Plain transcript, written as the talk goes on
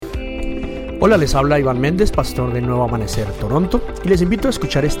Hola, les habla Iván Méndez, pastor de Nuevo Amanecer Toronto, y les invito a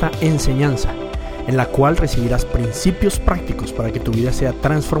escuchar esta enseñanza en la cual recibirás principios prácticos para que tu vida sea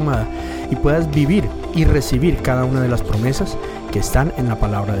transformada y puedas vivir y recibir cada una de las promesas que están en la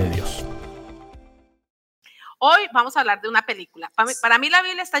palabra de Dios. Hoy vamos a hablar de una película. Para mí la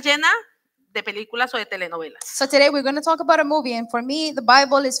Biblia está llena de películas o de telenovelas. So today we're going to talk about a movie, and for me, the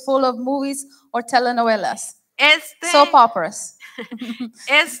Bible is full of movies or telenovelas, soap operas.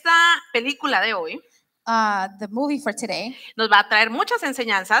 Esta película de hoy The movie for today nos va a traer muchas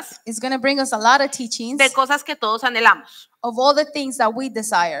enseñanzas is going to bring us a lot of teachings de cosas que todos anhelamos. of all the things that we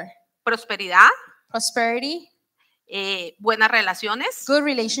desire: Prosperidad, prosperity, buenas relaciones, good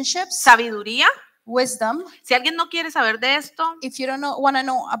relationships, sabiduría. wisdom. Si alguien no quiere saber de esto, If you don't want to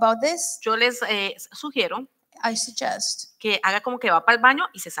know about this, yo les sugiero I suggest que haga como que va para el baño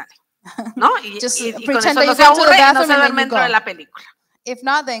y se sale, ¿no? Y con pretend eso that no you se go to the aburre y no bathroom se and then duerme you dentro go. de la película. If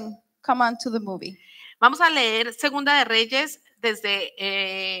not, then come on to the movie. Vamos a leer Segunda de Reyes desde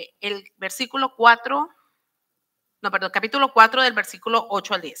el versículo 4, capítulo 4 del versículo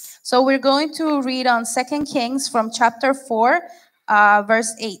 8 al 10. So we're going to read on 2 Kings from chapter 4,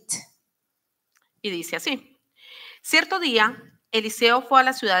 verse 8. Y dice así: Cierto día, Eliseo fue a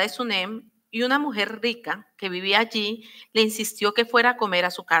la ciudad de Sunem y una mujer rica que vivía allí le insistió que fuera a comer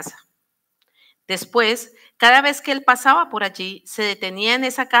a su casa. Después, cada vez que él pasaba por allí, se detenía en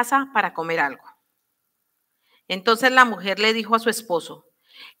esa casa para comer algo. Entonces la mujer le dijo a su esposo: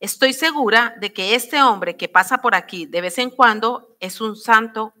 Estoy segura de que este hombre que pasa por aquí de vez en cuando es un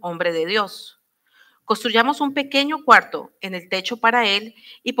santo hombre de Dios. Construyamos un pequeño cuarto en el techo para él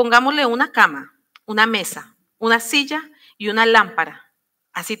y pongámosle una cama, una mesa, una silla y una lámpara.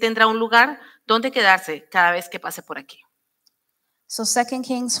 Así tendrá un lugar donde quedarse cada vez que pase por aquí. So 2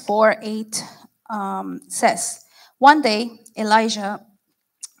 Kings 4:8 says, One day Elijah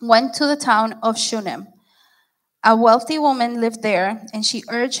went to the town of Shunem. A wealthy woman lived there, and she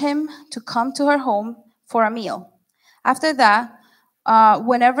urged him to come to her home for a meal. After that,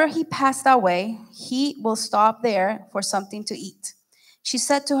 whenever he passed that way, he will stop there for something to eat. She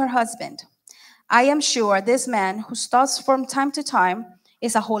said to her husband, I am sure this man who stops from time to time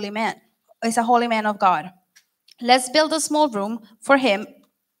is a holy man of God. Let's build a small room for him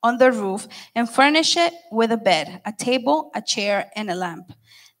on the roof and furnish it with a bed, a table, a chair, and a lamp.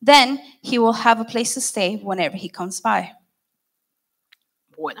 Then he will have a place to stay whenever he comes by.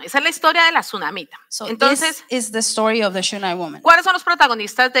 Bueno, esa es la historia de la tsunamita. So Entonces, this is the story of the Shunammite woman. ¿cuáles son los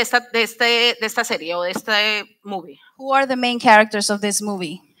protagonistas de esta serie o de este movie? Who are the main characters of this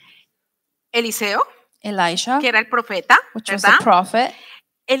movie? Eliseo, Elisha, que era el profeta, which was ¿verdad? the prophet.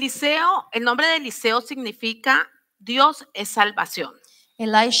 Eliseo, el nombre de Eliseo significa Dios es salvación.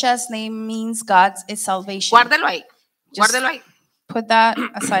 Elisha's name means God is salvation. Guárdelo ahí, guárdelo ahí. Put that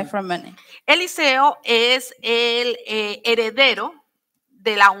aside for a minute. Eliseo es el heredero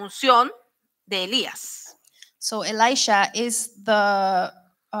de la unción de Elías. So Elisha is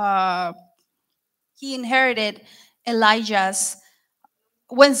he inherited Elijah's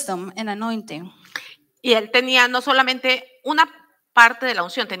wisdom and anointing. Y él tenía no solamente una parte de la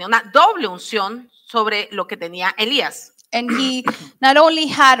unción, tenía una doble unción sobre lo que tenía Elías. And he not only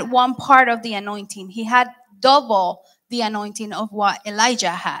had one part of the anointing, he had double the anointing of what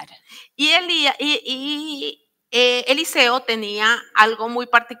Elijah had. Y Eliseo tenía algo muy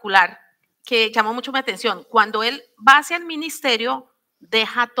particular que llamó mucho mi atención. Cuando él va hacia el ministerio,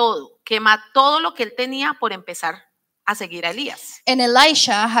 deja todo, quema todo lo que él tenía por empezar a seguir a Elías. And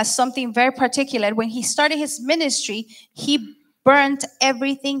Elisha has something very particular. When he started his ministry, he burnt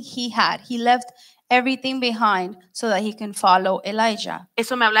everything he had. He left everything behind so that he can follow Elijah.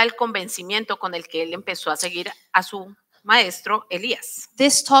 Eso me habla del convencimiento con el que él empezó a seguir a su maestro Elías.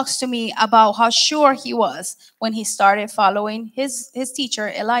 This talks to me about how sure he was when he started following his teacher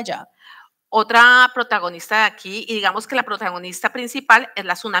Elijah. Otra protagonista de aquí, y digamos que la protagonista principal es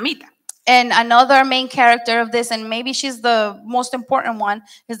la tsunamita. And another main character of this, and maybe she's the most important one,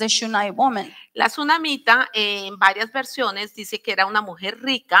 is the Shunammite woman. La tsunamita en varias versiones dice que era una mujer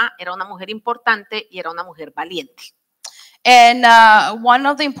rica, era una mujer importante y era una mujer valiente. And one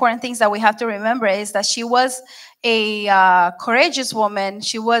of the important things that we have to remember is that she was a courageous woman.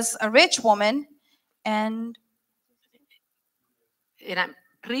 She was a rich woman, and Era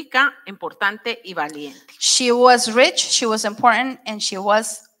rica, importante y valiente. she was rich, she was important, and she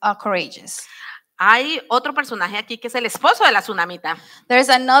was courageous. Hay otro personaje aquí que es el esposo de la tsunamita, There's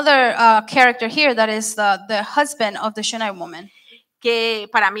another character here that is the husband of the Shunammite woman. que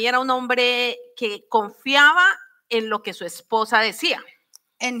para mí era un hombre que confiaba en lo que su esposa decía,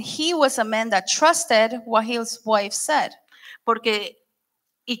 And he was a man that trusted what his wife said. porque,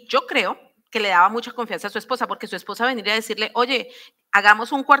 y yo creo que le daba mucha confianza a su esposa, porque su esposa venía a decirle, oye,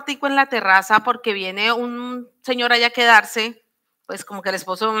 hagamos un cuartico en la terraza porque viene un señor allá a quedarse, pues como que el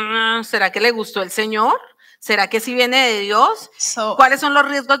esposo, ¿será que le gustó el señor? ¿Será que sí viene de Dios? So, ¿Cuáles son los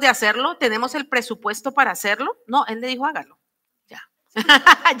riesgos de hacerlo? ¿Tenemos el presupuesto para hacerlo? No, él le dijo, hágalo. Ya.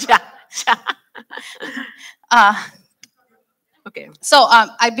 ya. uh, Okay. so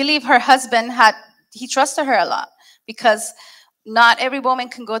I believe her husband he trusted her a lot, because not every woman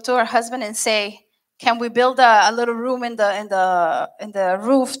can go to her husband and say, can we build a little room in the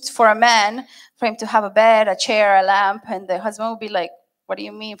roof for a man, for him to have a bed, a chair, a lamp? And the husband will be like, what do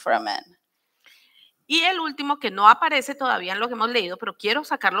you mean for a man? Y el último que no aparece todavía en lo que hemos leído, pero quiero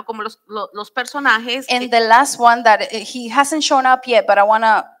sacarlo como los personajes. And the last one that he hasn't shown up yet, but I want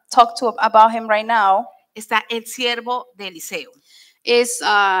to talk about him right now, Está el siervo de Eliseo. is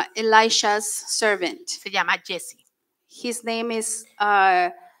Elisha's servant. Se llama Jesse. His name is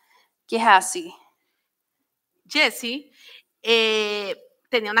Gehazi. Jesse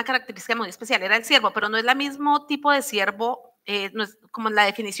tenía una característica muy especial, era el siervo, pero no es el mismo tipo de siervo, no es, como la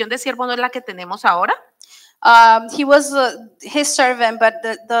definición de siervo no es la que tenemos ahora. He was his servant, but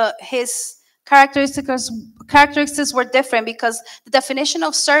his characteristics were different, because the definition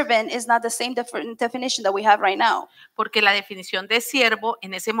of servant is not the same definition that we have right now. Porque la definición de siervo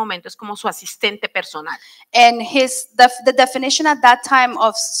en ese momento es como su asistente personal. And the definition at that time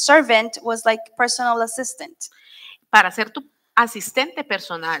of servant was like personal assistant. Para ser tu asistente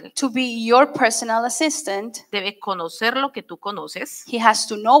personal, To be your personal assistant, debe conocer lo que tú conoces, he has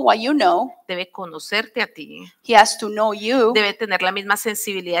to know what you know. debe conocerte a ti, He has to know you. debe tener la misma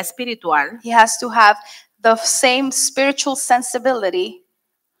sensibilidad espiritual, He has to have the same spiritual sensibility.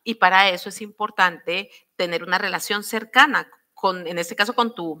 y para eso es importante tener una relación cercana con, en este caso,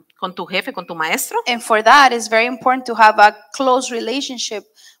 con tu jefe, con tu maestro. And for that, it's very important to have a close relationship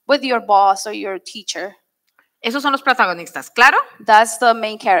with your boss or your teacher. Esos son los protagonistas, ¿claro? That's the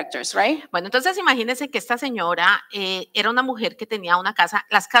main characters, right? Bueno, entonces imagínense que esta señora era una mujer que tenía una casa.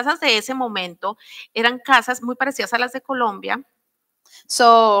 Las casas de ese momento eran casas muy parecidas a las de Colombia.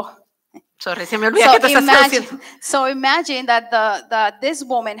 So, Sorry, se me olvidó que te estás traduciendo. so imagine that this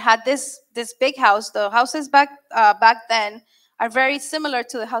woman had this big house. The houses back then are very similar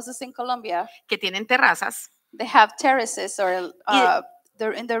to the houses in Colombia. Que tienen terrazas. They have terraces, or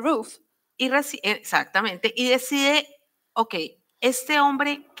they're in the roof. Exactamente. Y decide, ok, este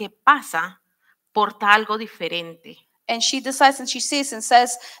hombre que pasa porta algo diferente. And she decides, and she sees and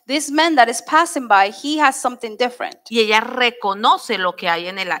says, this man that is passing by, he has something different. Y ella reconoce lo que hay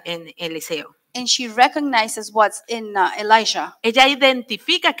en Eliseo. And she recognizes what's in Elijah. Ella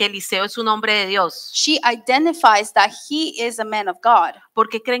identifica que Eliseo es un hombre de Dios. She identifies that he is a man of God. ¿Por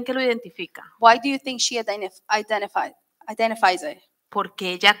qué creen que lo identifica? Why do you think she identifies it?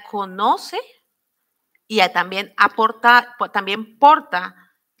 Porque ella conoce y también porta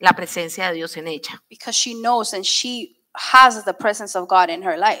la presencia de Dios en ella. Because she knows and she has the presence of God in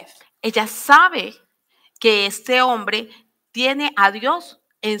her life. Ella sabe que este hombre tiene a Dios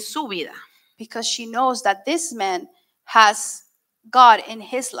en su vida. Because she knows that this man has God in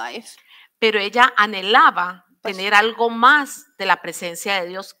his life. Pero ella anhelaba tener algo más de la presencia de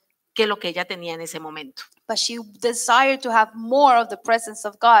Dios que lo que ella tenía en ese momento. But she desired to have more of the presence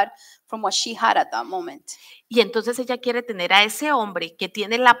of God from what she had at that moment. Y entonces ella quiere tener a ese hombre que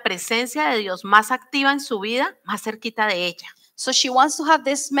tiene la presencia de Dios más activa en su vida, más cerquita de ella. So she wants to have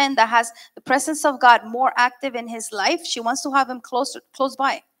this man that has the presence of God more active in his life. She wants to have him close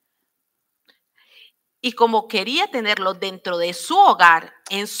by. Y como quería tenerlo dentro de su hogar,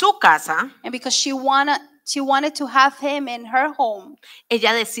 en su casa, And because she wanted to have him in her home,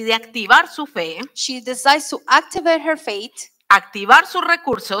 ella decide activar su fe, she decides to activate her faith, activar sus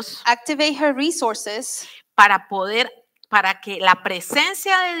recursos activate her resources, para que la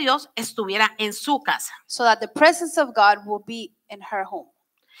presencia de Dios estuviera en su casa. so that the presence of God will be in her home.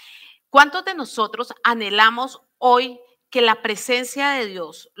 ¿Cuántos de nosotros anhelamos hoy que la presencia de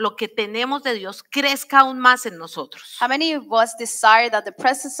Dios, lo que tenemos de Dios, crezca aún más en nosotros? How many of us desire that the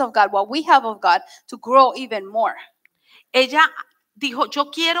presence of God, what we have of God, to grow even more? Ella dijo, yo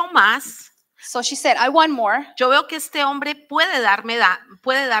quiero más. So she said, I want more. Yo veo que este hombre puede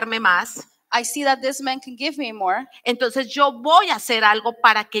darme más. I see that this man can give me more. Entonces yo voy a hacer algo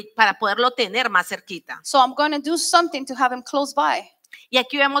para poderlo tener más cerquita. So I'm going to do something to have him close by. Y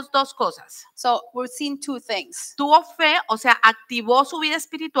aquí vemos dos cosas. So we're seeing two things. Tuvo fe, o sea, activó su vida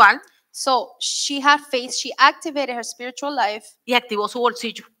espiritual So she had faith, she activated her spiritual life, y activó su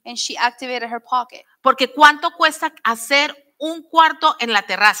bolsillo. and she activated her pocket. Porque ¿cuánto cuesta hacer un cuarto en la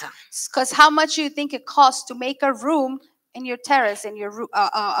terraza? Because how much do you think it costs to make a room in your terrace, in your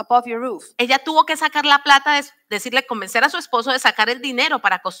above your roof. Ella tuvo que sacar la plata, decirle, convencer a su esposo de sacar el dinero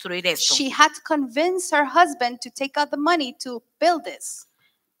para construir esto. She had to convince her husband to take out the money to build this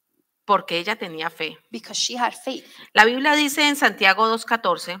Porque ella tenía fe. because she had faith. La Biblia dice en Santiago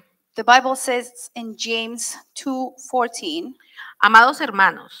 2:14, The Bible says in James 2:14, amados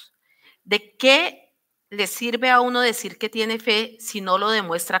hermanos, ¿de qué le sirve a uno decir que tiene fe si no lo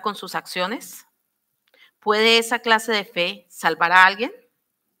demuestra con sus acciones? ¿Puede esa clase de fe salvar a alguien?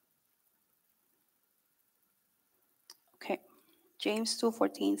 okay, James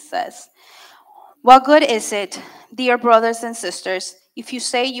 2:14 says, what good is it, dear brothers and sisters, if you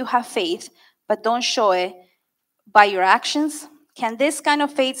say you have faith, but don't show it by your actions? Can this kind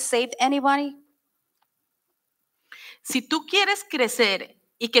of faith save anybody? Si tú quieres crecer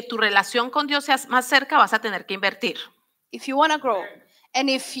y que tu relación con Dios sea más cerca, vas a tener que invertir. If you want to grow, and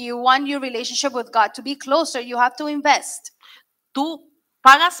if you want your relationship with God to be closer, you have to invest. Tú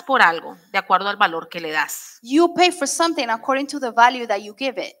pagas por algo de acuerdo al valor que le das. You pay for something according to the value that you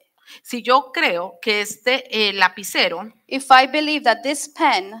give it. Si yo creo que este lapicero If I believe that this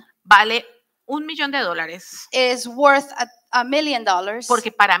pen vale $1,000,000 is worth $1 million,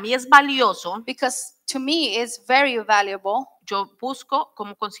 porque para mí es valioso, because to me it's very valuable, yo busco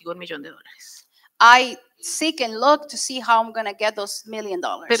cómo consigo $1,000,000. I seek and look to see how I'm going to get those $1 million.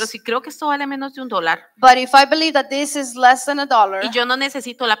 Pero si creo que esto vale menos de $1 But if I believe that this is less than $1, y yo no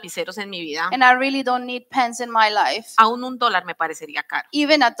necesito lapiceros en mi vida, and I really don't need pens in my life, aún $1 me parecería caro.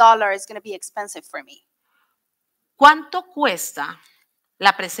 even $1 is going to be expensive for me. ¿Cuánto cuesta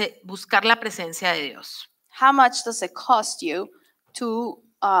buscar la presencia de Dios? How much does it cost you to,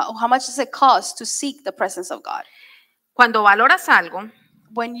 how much does it cost to seek the presence of God? Cuando valoras algo,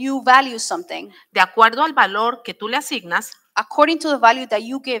 When you value something, de acuerdo al valor que tú le asignas, according to the value that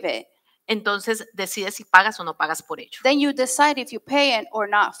you give it, entonces decides si pagas o no pagas por ello. then you decide if you pay it or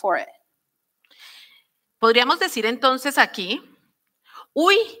not for it. Podríamos decir entonces aquí,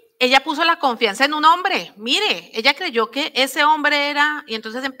 uy, ella puso la confianza en un hombre. Mire, ella creyó que ese hombre era, y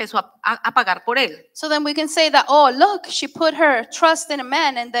entonces empezó a pagar por él. So then we can say that, oh, look, she put her trust in a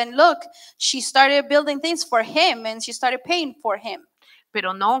man, and then look, she started building things for him, and she started paying for him.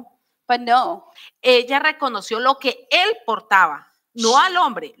 Pero no, But no, ella reconoció lo que él portaba, no al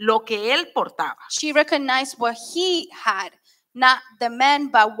hombre, lo que él portaba. she recognized what he had, not the man,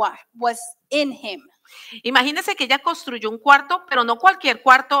 but what was in him. Imagínese que ella construyó un cuarto, pero no cualquier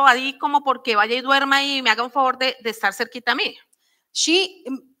cuarto ahí como porque vaya y duerma y me haga un favor de estar cerquita a mí.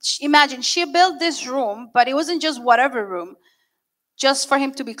 Imagine she built this room, but it wasn't just whatever room, just for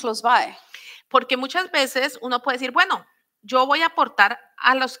him to be close by. Porque muchas veces uno puede decir, bueno, yo voy a aportar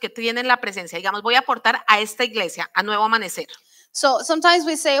a los que tienen la presencia, digamos, voy a aportar a esta iglesia, a Nuevo Amanecer. So sometimes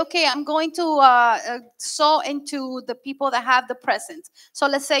we say, okay, I'm going to sow into the people that have the presence. So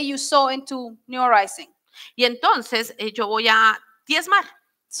let's say you sow into New Rising. Y entonces yo voy a diezmar.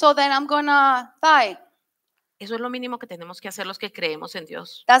 So then I'm going to tithe. Eso es lo mínimo que tenemos que hacer los que creemos en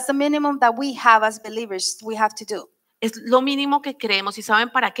Dios. That's the minimum that we have as believers, we have to do. Es lo mínimo que creemos. ¿Y saben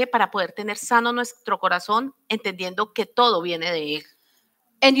para qué? Para poder tener sano nuestro corazón, entendiendo que todo viene de Él.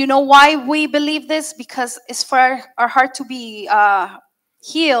 And you know why we believe this? Because it's for our heart to be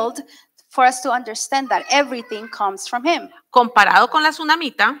healed, for us to understand that everything comes from Him. Comparado con la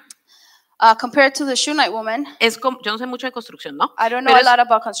tsunamita, Compared to the Shunammite woman, es como, yo no sé mucho de construcción, ¿no? I don't know a lot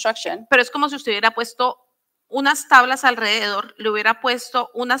about construction, Pero es como si usted hubiera puesto unas tablas alrededor, le hubiera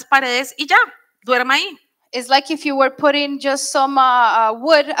puesto unas paredes y ya, duerma ahí. it's like if you were putting just some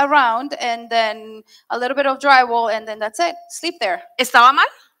wood around and then a little bit of drywall and then that's it. Sleep there. ¿Estaba mal?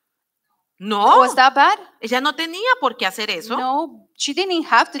 No. Was that bad? Ella no tenía por qué hacer eso. No, she didn't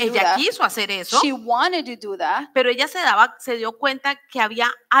have to do Ella that. quiso hacer eso, She wanted to do that, pero ella se dio cuenta que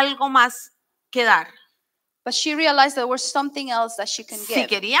había algo más que dar. but she realized there was something else that she can Si give.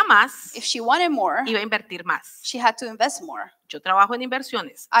 quería más, If she wanted more, iba a invertir más. she had to invest more. Yo trabajo en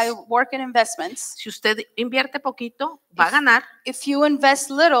inversiones. I work in investments. Si usted invierte poquito, va a ganar If you invest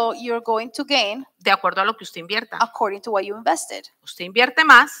little, you're going to gain de acuerdo a lo que usted invierta. according to what you invested. Usted invierte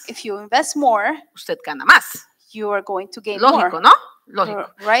más, If you invest more, usted gana más. you are going to gain Lógico, more. ¿no?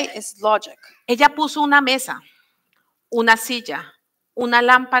 Lógico. Right? It's logic. Ella puso una mesa, una silla, una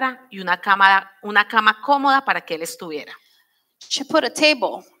lámpara y una cama cómoda para que él estuviera. She put a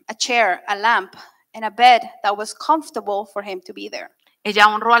table, a chair, a lamp, and a bed that was comfortable for him to be there. Ella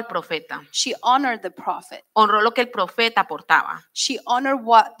honró al profeta, She honored the prophet. honró lo que el profeta aportaba. She honored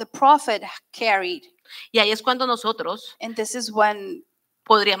what the prophet carried. Y ahí es cuando nosotros And this is when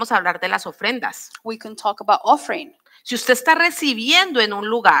podríamos hablar de las ofrendas. we can talk about offering. Si usted está recibiendo en un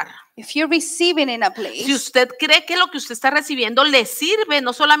lugar, if you're receiving in a place, si usted cree que lo que usted está recibiendo le sirve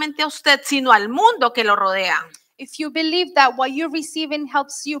no solamente a usted, sino al mundo que lo rodea, if you believe that what you're receiving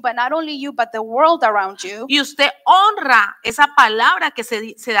helps you, but not only you, but the world around you, y usted honra esa palabra que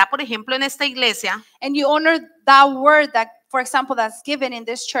se da, por ejemplo, en esta iglesia, and you honor that word that, for example, that's given in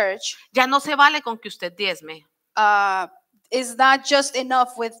this church, ya no se vale con que usted diezme. is not just enough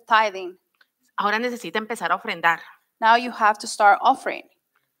with tithing. Ahora necesita empezar a ofrendar. Now you have to start offering.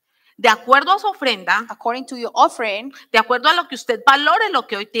 De acuerdo a su ofrenda, According to your offering, de acuerdo a lo que usted valore lo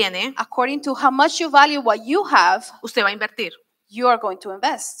que hoy tiene, according to how much you value what you have, usted va a invertir. you are going to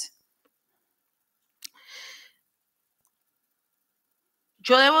invest.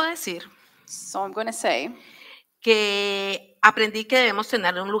 Yo debo decir So I'm going to say, que aprendí que debemos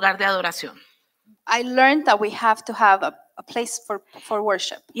tener un lugar de adoración. I learned that we have to have a place for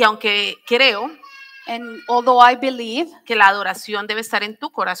worship. Y aunque creo And although I believe que la adoración debe estar en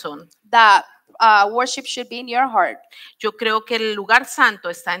tu corazón, that worship should be in your heart, yo creo que el lugar santo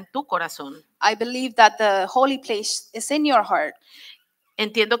está en tu corazón. I believe that the holy place is in your heart.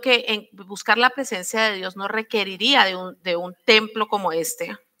 Entiendo que en buscar la presencia de Dios no requeriría de un templo como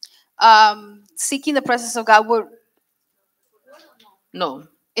este. Seeking the presence of God No.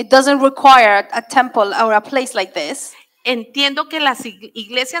 it doesn't require a temple or a place like this. Entiendo que las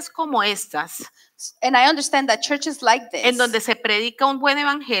iglesias como estas, And I understand that churches like en this, donde se predica un buen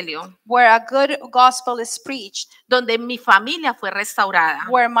evangelio, where a good gospel is preached, donde mi familia fue restaurada,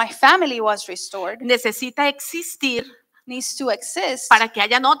 where my family was restored, necesita existir needs to exist para que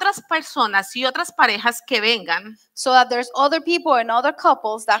hayan otras personas y otras parejas que vengan, so that there's other people and other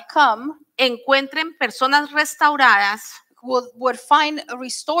couples that come encuentren personas restauradas would find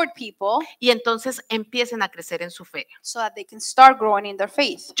restored people y entonces empiecen a crecer en su fe. so that they can start growing in their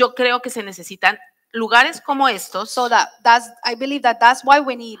faith. Yo creo que se necesitan lugares como estos So I believe that's why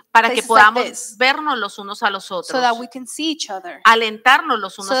we need para que places podamos like this, vernos los unos a los so otros, that we can see each other, alentarnos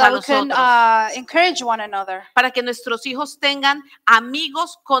los unos so a that we los can otros, encourage one another, para que nuestros hijos tengan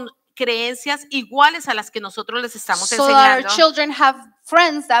amigos con creencias iguales a las que nosotros les estamos so that our enseñando, children have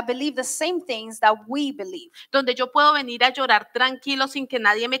friends that believe the same things that we believe. donde yo puedo venir a llorar tranquilo sin que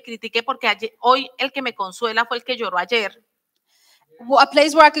nadie me critique porque hoy el que me consuela fue el que lloró ayer. A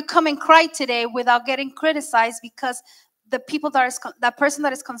place where I could come and cry today without getting criticized because that person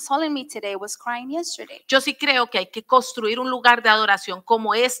that is consoling me today was crying yesterday. Yo sí creo que hay que construir un lugar de adoración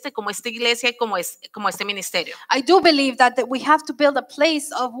como esta iglesia y como este ministerio. I do believe that we have to build a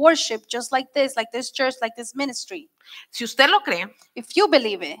place of worship just like this church, like this ministry. Si usted lo cree, If you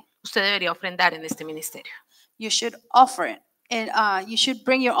believe it, usted debería ofrendar en este ministerio. you should offer it, and you should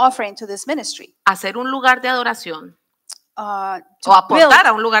bring your offering to this ministry. Hacer un lugar de adoración o To aportar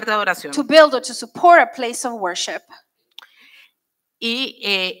a un lugar de adoración build or to support a place of worship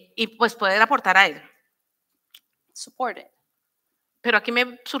y pues poder aportar a él. support it. Pero aquí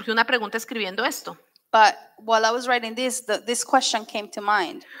me surgió una pregunta escribiendo esto. But while I was writing this question came to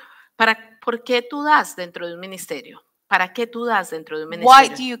mind. ¿Por qué tú das dentro de un ministerio? ¿Para qué tú das dentro de un Why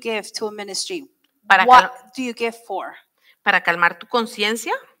ministerio? do you give to a ministry? Para What do you give for? ¿Para calmar tu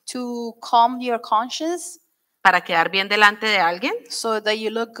conciencia? To calm your conscience ¿Para quedar bien delante de alguien? so that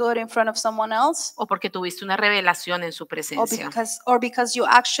you look good in front of someone else? ¿O porque tuviste una revelación en su presencia? Or because you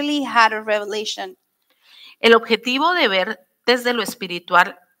actually had a revelation? El objetivo de ver desde lo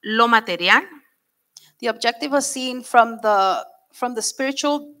espiritual lo material The objective of seeing from the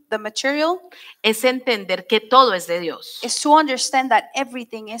spiritual, the material, es entender que todo es de Dios, is to understand that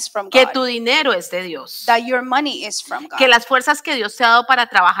everything is from que God, tu dinero es de Dios, that your money is from God, que las fuerzas que Dios te ha dado para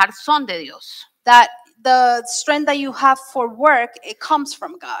trabajar son de Dios, that the strength that you have for work, it comes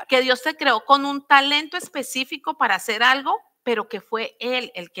from God, que Dios te creó con un talento específico para hacer algo, pero que fue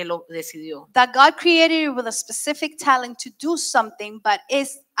Él el que lo decidió. that God created you with a specific talent to do something, but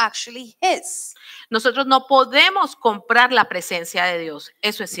is actually His. Nosotros no podemos comprar la presencia de Dios,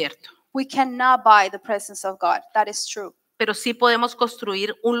 eso es cierto, We cannot buy the presence of God. That is true. pero sí podemos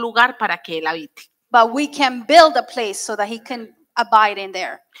construir un lugar para que Él habite. But we can build a place so that He can abide in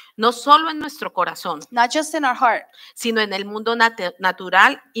there. No solo en nuestro corazón, Not just in our heart, sino en el mundo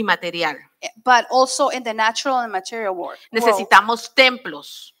natural y material. but also in the natural and material world. Necesitamos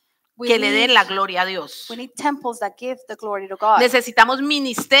templos We que le need- den la gloria a Dios. We need temples that give the glory to God. Necesitamos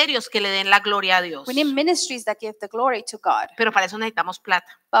ministerios que le den la gloria a Dios. We need ministries that give the glory to God. Pero para eso necesitamos plata.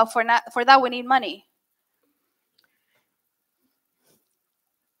 But for that, we need money.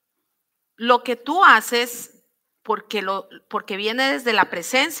 Lo que tú haces porque viene desde la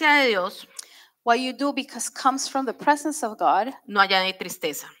presencia de Dios, What you do because comes from the presence of God, no añade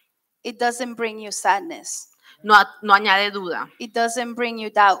tristeza. it doesn't bring you sadness. no añade duda. It doesn't bring you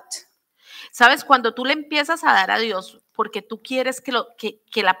doubt. Sabes, cuando tú le empiezas a dar a Dios porque tú quieres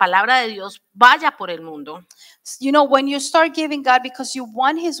que la palabra de Dios vaya por el mundo, You know, when you start giving God because you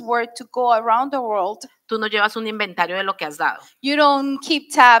want His word to go around the world, tú no llevas un inventario de lo que has dado. you don't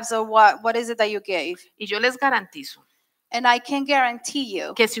keep tabs of what is it that you gave. Y yo les garantizo And I can guarantee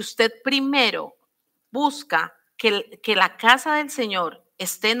you que si usted primero busca que la casa del Señor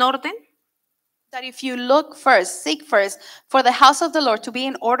esté en orden, that if you look first, seek first for the house of the Lord to be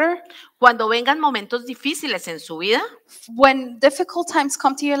in order, cuando vengan momentos difíciles en su vida, when difficult times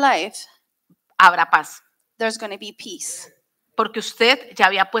come to your life, habrá paz. there's going to be peace. Porque usted ya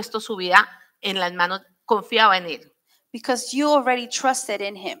había puesto su vida en las manos, confiaba en Él. Because you already trusted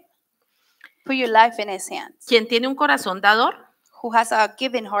in Him. Put your life in His hands. Quien tiene un corazón dador, Who has a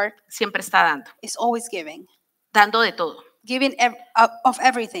giving heart siempre está dando. is always giving. Dando de todo. Giving of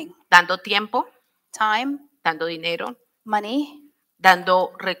everything. Dando tiempo, Time, dando dinero, money,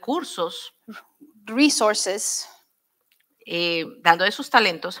 dando recursos, resources, dando de sus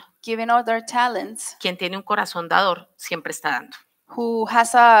talentos. giving all their talents. Quien tiene un corazón dador, siempre está dando. Who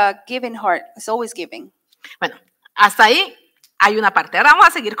has a giving heart is always giving. Bueno, hasta ahí hay una parte. Ahora vamos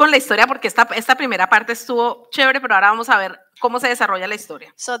a seguir con la historia porque esta primera parte estuvo chévere, pero ahora vamos a ver cómo se desarrolla la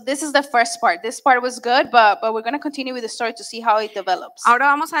historia. So this is the first part. This part was good, but we're going to continue with the story to see how it develops. Ahora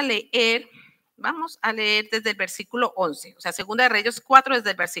vamos a leer desde el versículo 11, o sea, Segunda de Reyes 4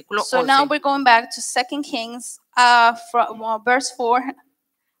 desde el versículo So 11. now we're going back to 2 Kings, from verse 4,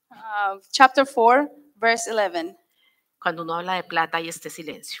 chapter 4, verse 11. Cuando uno habla de plata hay este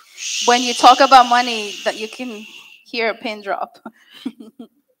silencio. When you talk about money, that you can hear a pin drop.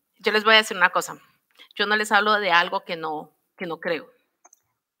 Yo les voy a decir una cosa. Yo no les hablo de algo que no creo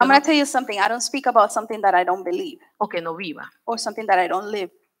I'm going to tell you something. I don't speak about something that I don't believe o que no viva. or something that I don't live.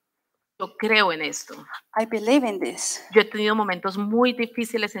 Yo creo en esto. I believe in this. Yo he tenido momentos muy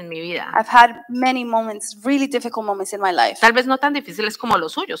difíciles en mi vida. I've had many moments, really difficult moments in my life. Tal vez no tan difíciles como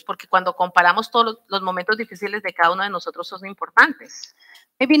los suyos, porque cuando comparamos todos los momentos difíciles de cada uno de nosotros son importantes.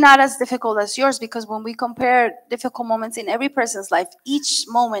 Maybe not as difficult as yours, because when we compare difficult moments in every person's life, each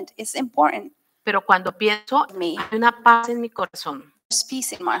moment is important. Pero cuando pienso, Me, hay una paz en mi corazón, there's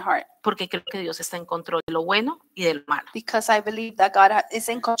peace in my heart porque creo que Dios está en control de lo bueno y de lo malo. because I believe that God is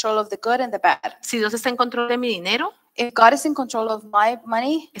in control of the good and the bad. Si Dios está en control de mi dinero, If God is in control of my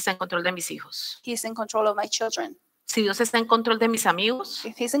money, está en control de mis hijos. He is in control of my children. Si Dios está en control de mis amigos,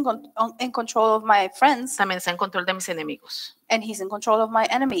 If He's in control of my friends, también está en control de mis enemigos. and He's in control of my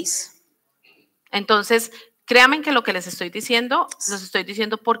enemies. Entonces, créanme que lo que les estoy diciendo, los estoy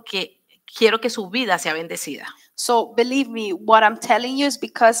diciendo porque quiero que su vida sea bendecida. So believe me, what I'm telling you is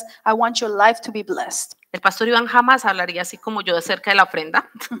because I want your life to be blessed. El pastor Iván jamás hablaría así como yo acerca de la ofrenda,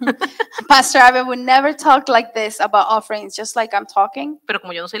 Pastor Ivan would never talk like this about offerings, just like I'm talking. pero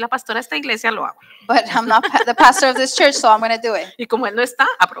como yo no soy la pastora de esta iglesia, lo hago. But I'm not the pastor of this church, so I'm going to do it. Y como él no está,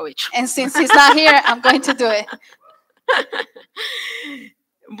 aprovecho. And since he's not here, I'm going to do it.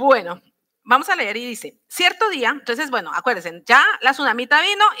 Bueno, vamos a leer y dice, cierto día, entonces, bueno, acuérdense, ya la tsunamita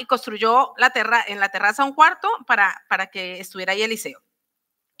vino y construyó en la terraza un cuarto para que estuviera ahí Eliseo.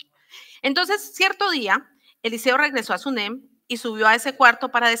 Entonces, cierto día, Eliseo regresó a Sunem y subió a ese cuarto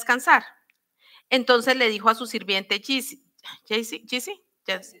para descansar. Entonces le dijo a su sirviente Jesse,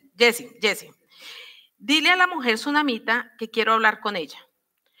 dile a la mujer sunamita que quiero hablar con ella.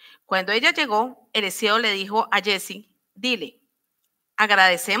 Cuando ella llegó, Eliseo le dijo a Jesse, dile,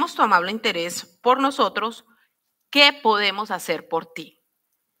 agradecemos tu amable interés por nosotros. ¿Qué podemos hacer por ti?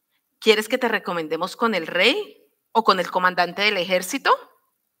 ¿Quieres que te recomendemos con el rey o con el comandante del ejército?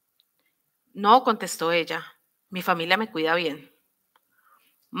 No, contestó ella, mi familia me cuida bien.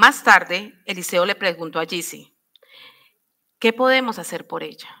 Más tarde, Eliseo le preguntó a Jesse, ¿qué podemos hacer por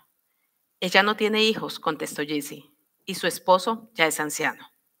ella? Ella no tiene hijos, contestó Jesse, y su esposo ya es anciano.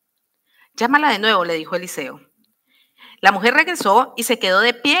 Llámala de nuevo, le dijo Eliseo. La mujer regresó y se quedó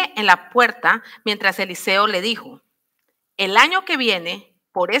de pie en la puerta mientras Eliseo le dijo, el año que viene,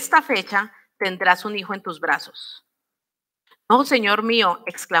 por esta fecha, tendrás un hijo en tus brazos. No, señor mío,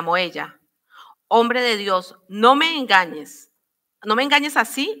 exclamó ella. Hombre de Dios, no me engañes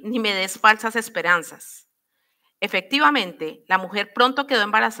así ni me des falsas esperanzas. Efectivamente, la mujer pronto quedó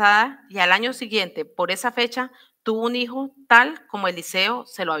embarazada y al año siguiente, por esa fecha, tuvo un hijo tal como Eliseo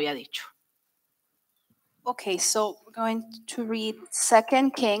se lo había dicho. Okay, so we're going to read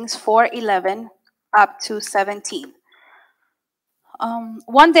 2 Kings 4:11 up to 17.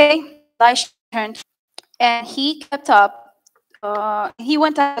 One day, Elisha returned, and he kept up. He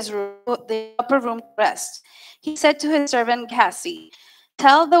went to his room, the upper room, to rest. He said to his servant Gehazi,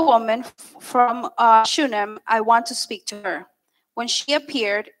 Tell the woman from Shunem, I want to speak to her. When she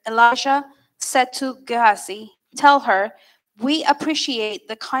appeared, Elijah said to Gehazi, tell her, we appreciate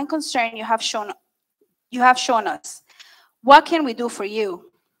the kind concern you have shown us. What can we do for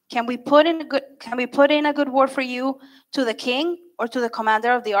you? Can we put in a good word for you to the king or to the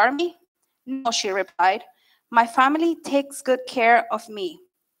commander of the army? No, she replied. My family takes good care of me.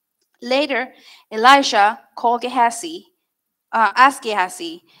 Later, Elijah called Gehazi, asked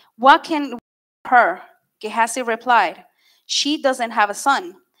Gehazi, what can we do for her? Gehazi replied, she doesn't have a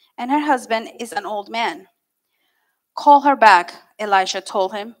son, and her husband is an old man. Call her back, Elisha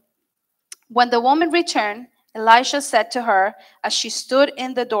told him. When the woman returned, Elisha said to her as she stood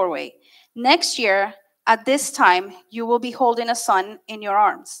in the doorway, next year, at this time, you will be holding a son in your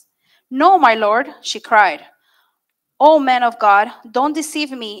arms. No, my lord, she cried. Oh, man of God, don't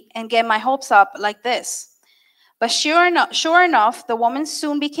deceive me and get my hopes up like this. But sure enough, the woman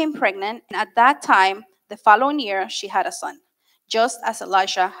soon became pregnant, and at that time, the following year, she had a son, just as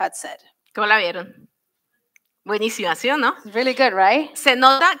Elisha had said. ¿Cómo la vieron? Buenísima, ¿sí o no? Really good, right? Se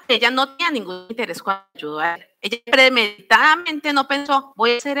nota que ella no tenía ningún interés cuando ayudó a él. Ella premeditadamente no pensó,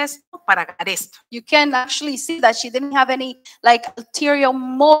 voy a hacer esto para ganar esto. You can actually see that she didn't have any ulterior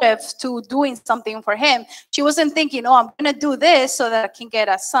motive to doing something for him. She wasn't thinking, oh, I'm going to do this so that I can get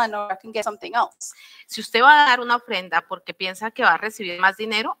a son or I can get something else. Si usted va a dar una ofrenda porque piensa que va a recibir más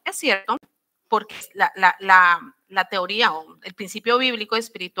dinero, es cierto, porque la teoría o el principio bíblico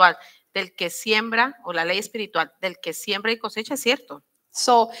espiritual del que siembra, o la ley espiritual del que siembra y cosecha, es cierto.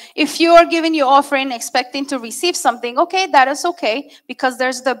 So if you are giving your offering expecting to receive something, okay, that is okay, because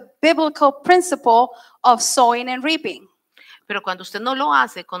there's the biblical principle of sowing and reaping. Pero cuando usted no lo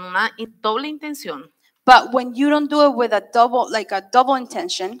hace con una doble intención, But when you don't do it with a double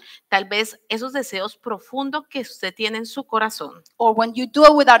intention, tal vez esos deseos profundos que usted tiene en su corazón, or when you do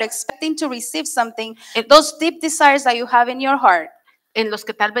it without expecting to receive something, those deep desires that you have in your heart, en los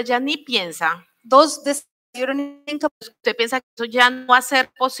que tal vez ya ni piensa, those desires you don't even think of, usted piensa que eso ya no va a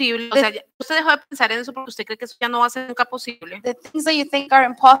ser posible, o sea, usted dejó de pensar en eso porque usted cree que eso ya no va a ser nunca posible, the things that you think are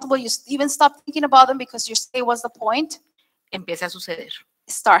impossible, you even stop thinking about them because you say, what's the point? empieza a suceder.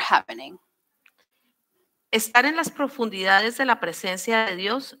 Start happening. Estar en las profundidades de la presencia de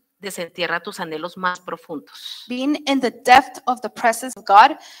Dios desentierra tus anhelos más profundos. Being in the depth of the presence of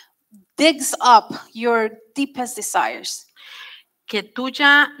God digs up your deepest desires. Que tú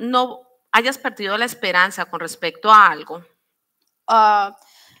ya no hayas perdido la esperanza con respecto a algo,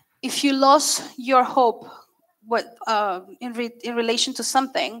 If you lost your hope in relation to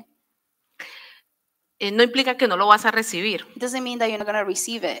something, no implica que no lo vas a recibir. it doesn't mean that you're not going to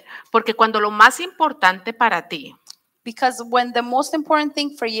receive it. Porque cuando lo más importante para ti Because when the most important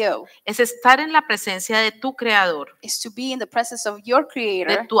thing for you es estar en la presencia de tu Creador, is to be in the presence of your de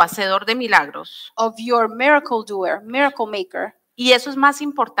Creator, tu Hacedor de milagros, of your miracle doer, miracle maker, y eso es más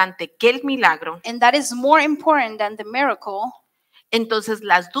importante que el milagro, and that is more important than the miracle, entonces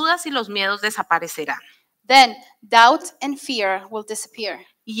las dudas y los miedos desaparecerán. then doubt and fear will disappear.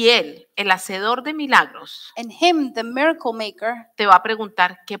 Y Él, el Hacedor de milagros, And Him, the miracle maker, te va a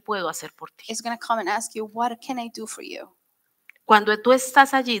preguntar, ¿qué puedo hacer por ti? is going to come and ask you, what can I do for you? Cuando tú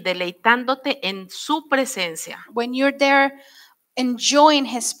estás allí deleitándote en su presencia, When you're there enjoying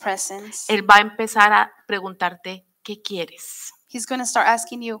His presence, Él va a empezar a preguntarte, ¿qué quieres? He's going to start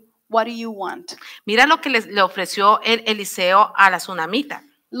asking you, what do you want? Mira lo que le ofreció Eliseo a la tsunamita.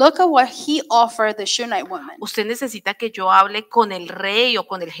 Look at what he offered the Shunammite woman. Usted necesita que yo hable con el rey o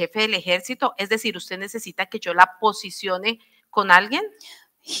con el jefe del ejército, es decir, usted necesita que yo la posicione con alguien.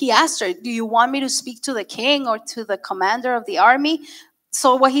 He asked her, do you want me to speak to the king or to the commander of the army?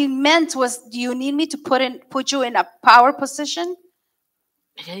 So what he meant was, do you need me to put you in a power position?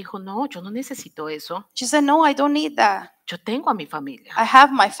 Ella dijo, no, yo no necesito eso. She said, no, I don't need that. Yo tengo a mi familia. I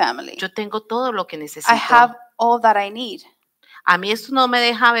have my family. Yo tengo todo lo que necesito. I have all that I need. A mí esto no me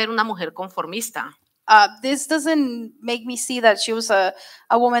deja ver una mujer conformista. This doesn't make me see that she was a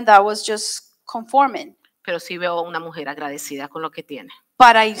woman that was just conforming. Pero sí veo una mujer agradecida con lo que tiene.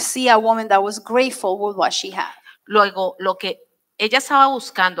 But I see a woman that was grateful with what she had. Luego, lo que ella estaba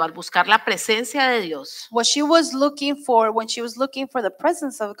buscando al buscar la presencia de Dios What she was looking for when she was looking for the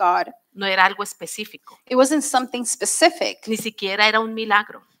presence of God, no era algo específico, it wasn't something specific. ni siquiera era un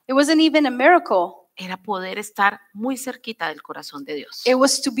milagro. It wasn't even a miracle. Era poder estar muy cerquita del corazón de Dios. It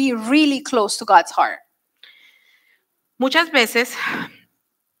was to be really close to God's heart. Muchas veces,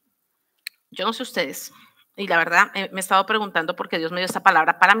 yo no sé ustedes, y la verdad me he estado preguntando por qué Dios me dio esta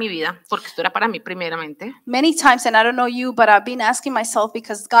palabra para mi vida, porque esto era para mí primeramente. Many times, and I don't know you, but I've been asking myself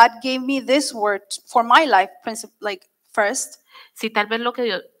because God gave me this word for my life, first. Si tal vez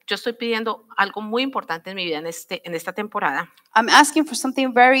yo estoy pidiendo algo muy importante en mi vida en esta temporada, I'm asking for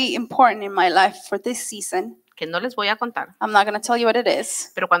something very important in my life for this season. que no les voy a contar, I'm not going to tell you what it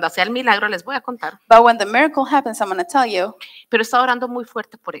is. pero cuando sea el milagro les voy a contar. But when the miracle happens, I'm going to tell you. Pero he estado orando muy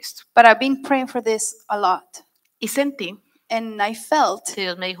fuerte por esto. But I've been praying for this a lot. Y sentí And I felt que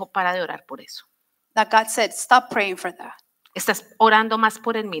Dios me dijo, para de orar por eso. that God said, stop praying for that. Estás orando más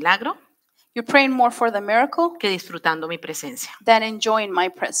por el milagro You're praying more for the miracle que disfrutando mi presencia. than enjoying my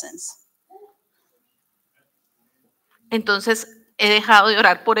presence. Entonces he dejado de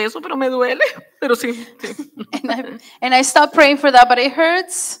orar por eso, pero me duele. Pero sí, sí. And I stopped praying for that, but it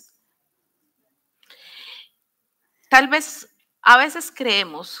hurts. Tal vez a veces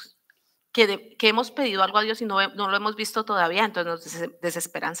creemos que hemos pedido algo a Dios y no lo hemos visto todavía, entonces nos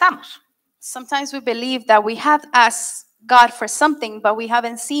desesperanzamos. Sometimes we believe that we have asked God for something, but we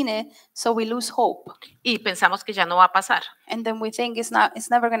haven't seen it, so we lose hope. Y pensamos que ya no va a pasar. And then we think it's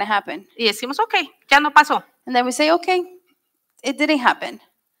never going to happen. Y decimos, ok, ya no pasó. And then we say, okay, it didn't happen.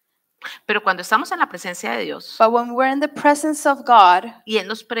 Pero cuando estamos en la presencia de Dios But when we're in the presence of God y Él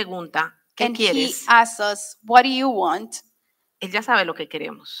nos pregunta, ¿qué and He quieres? asks us, what do you want? Él ya sabe lo que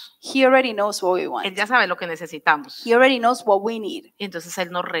queremos. He already knows what we Él want. ya sabe lo que necesitamos. He already knows what we need. Y entonces Él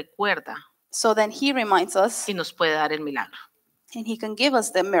nos recuerda So then He reminds us y nos puede dar el milagro. and He can give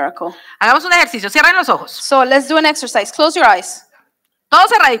us the miracle. Hagamos un ejercicio, cierren los ojos. So let's do an exercise. Close your eyes.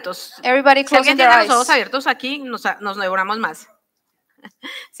 Todos cerraditos. Everybody Si closing alguien their tiene eyes. los ojos abiertos aquí, nos devoramos más.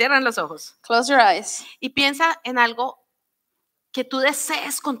 Cierren los ojos. Close your eyes. Y piensa en algo que tú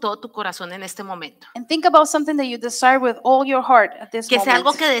desees con todo tu corazón en este momento. And think about something that you desire with all your heart at this Que sea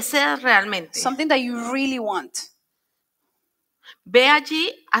algo moment. que desees realmente. Something that you really want. Ve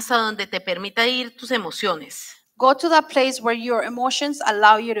allí hasta donde te permita ir tus emociones. Go to that place where your emotions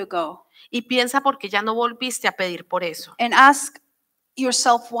allow you to go. Y piensa por qué ya no volviste a pedir por eso. And ask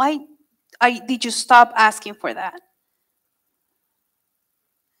yourself, why did you stop asking for that?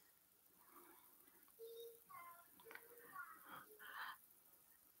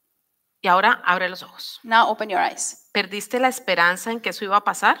 Y ahora abre los ojos. Now open your eyes. ¿Perdiste la esperanza en que eso iba a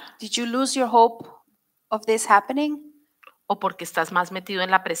pasar? Did you lose your hope of this happening? ¿O porque estás más metido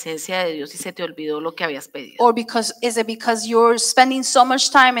en la presencia de Dios y se te olvidó lo que habías pedido? Or is it because you're spending so much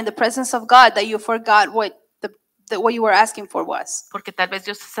time in the presence of God that you forgot what what you were asking for was? Porque tal vez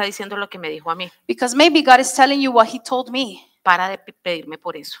Dios te está diciendo lo que me dijo a mí. Because maybe God is telling you what He told me. Para de pedirme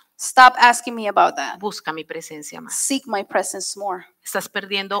por eso. Stop asking me about that. Busca mi presencia más. Seek my presence more. Estás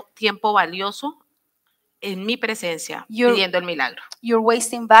perdiendo tiempo valioso en mi presencia You're- pidiendo el milagro. You're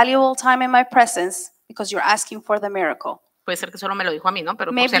wasting valuable time in my presence because you're asking for the miracle. Puede ser que solo me lo dijo a mí, ¿no?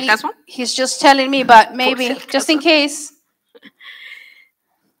 Pero por si Maybe acaso, He's just telling me, but maybe si just in case.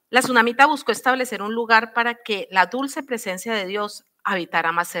 la tsunamita buscó establecer un lugar para que la dulce presencia de Dios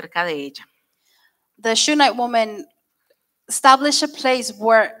habitara más cerca de ella. The Shunammite woman established a place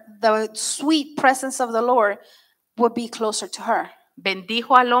where the sweet presence of the Lord would be closer to her.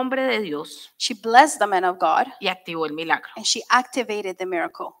 Bendijo al hombre de Dios She blessed the man of God y activó el milagro. and she activated the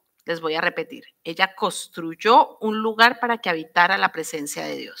miracle. Les voy a repetir. Ella construyó un lugar para que habitara la presencia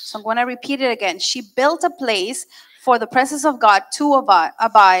de Dios. So I'm going to repeat it again. She built a place for the presence of God to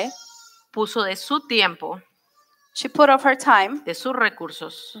abide. Puso de su tiempo, She put up her time, de sus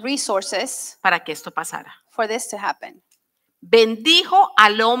recursos, resources para que esto pasara. for this to happen. Bendijo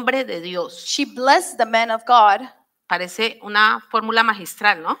al hombre de Dios. She blessed the man of God. Parece una fórmula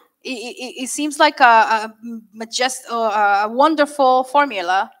magistral, ¿no? It seems like a wonderful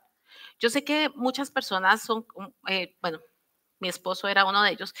formula. Yo sé que muchas personas son, bueno, mi esposo era uno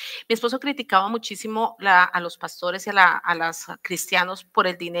de ellos. Mi esposo criticaba muchísimo a los pastores y a los cristianos por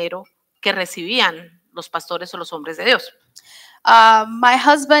el dinero que recibían los pastores o los hombres de Dios. My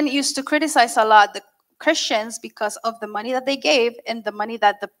husband used to criticize a lot the Christians because of the money that they gave and the money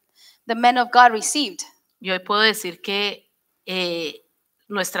that the men of God received. Yo hoy puedo decir que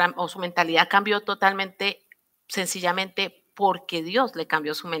su mentalidad cambió totalmente, sencillamente porque Dios le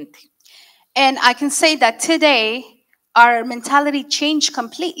cambió su mente. And I can say that today our mentality changed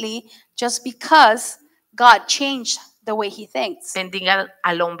completely just because God changed the way He thinks. Bendiga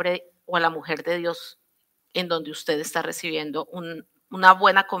al hombre o a la mujer de Dios en donde usted está recibiendo una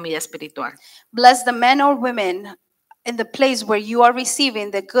buena comida espiritual. Bless the men or women in the place where you are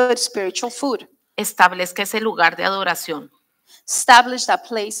receiving the good spiritual food. Establezca ese lugar de adoración Establish that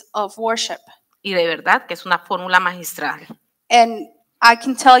place of worship. y de verdad que es una fórmula magistral. And I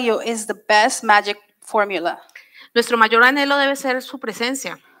can tell you is the best magic formula. Nuestro mayor anhelo debe ser su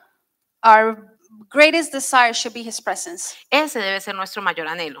presencia. Our greatest desire should be His presence. Ese debe ser nuestro mayor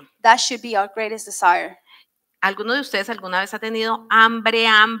anhelo. That should be our greatest desire. ¿Alguno de ustedes alguna vez ha tenido hambre,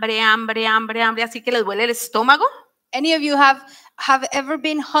 así que les duele el estómago? Any of you have ever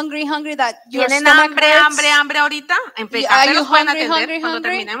been hungry that your ¿Tienen stomach hurts? hambre ahorita? En Are Pecate you los pueden hungry, atender hungry, cuando hungry?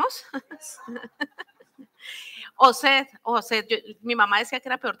 terminemos. O sed. Mi mamá decía que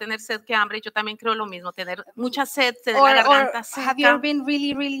era peor tener sed que hambre, y yo también creo lo mismo, tener mucha sed, tener la Or garganta have you ever seca. been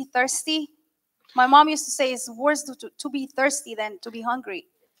really thirsty? My mom used to say it's worse to be thirsty than to be hungry.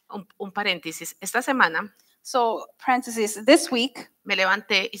 Un paréntesis, esta semana So, parenthesis, this week, me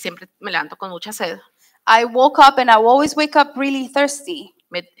levanté y siempre me levanto con mucha sed. I woke up and I always wake up really thirsty.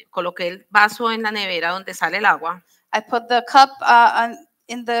 Me coloqué el vaso en la nevera donde sale el agua I put the cup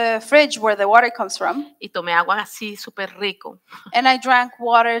in the fridge where the water comes from, y tomé agua así súper rico. and I drank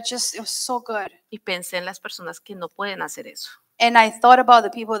water. It was so good. Y pensé en las personas que no pueden hacer eso, And I thought about the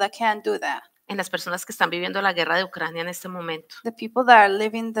people that can't do that, en las personas que están viviendo la guerra de Ucrania en este momento. the people that are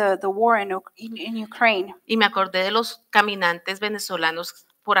living the war in Ukraine. Y me acordé de los caminantes venezolanos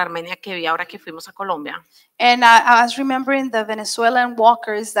por Armenia que vi ahora que fuimos a Colombia. And I was remembering the Venezuelan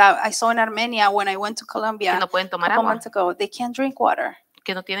walkers that I saw in Armenia when I went to Colombia Que no pueden a tomar couple agua, months ago. They can't drink water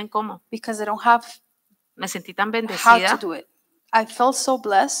que no tienen cómo. because they don't have Me sentí tan how bendecida. to do it. I felt so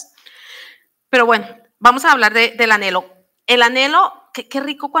blessed. Pero bueno, vamos a hablar del anhelo. El anhelo, qué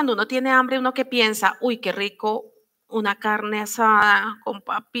rico cuando uno tiene hambre, uno que piensa, uy, qué rico una carne asada con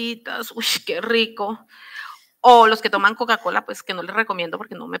papitas, uy, qué rico. O los que toman Coca-Cola, pues que no les recomiendo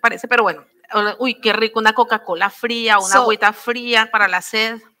porque no me parece, pero bueno, uy, qué rico una Coca-Cola fría, una agüita fría para la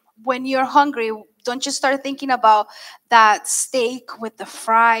sed. When you're hungry, don't just start thinking about that steak with the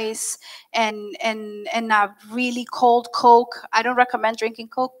fries and a really cold Coke. I don't recommend drinking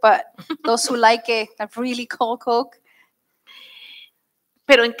Coke, but those who like it, a really cold Coke.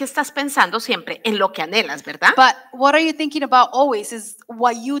 Pero ¿en qué estás pensando siempre? En lo que anhelas, ¿verdad? But what are you thinking about always is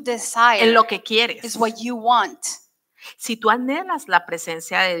what you desire, En lo que quieres. is what you want. Si tú anhelas la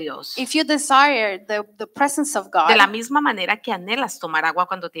presencia de Dios, If you desire the presence of God, de la misma manera que anhelas tomar agua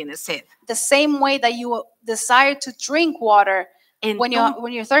cuando tienes sed, the same way that you desire to drink water en when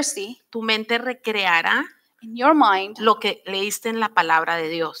you're thirsty, tu mente recreará in your mind, lo que leíste en la palabra de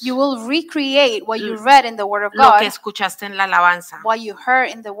Dios, you will recreate what you read in the Word of lo God, que escuchaste en la alabanza, what you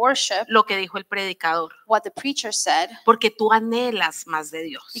heard in the worship, lo que dijo el predicador, what the preacher said, porque tú anhelas más de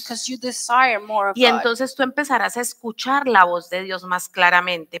Dios. because you desire more of Y God. entonces tú empezarás a escuchar la voz de Dios más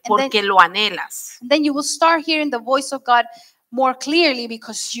claramente then- porque lo anhelas. And then you will start hearing the voice of God more clearly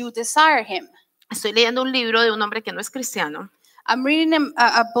because you desire Him. Estoy leyendo un libro de un hombre que no es cristiano. I'm reading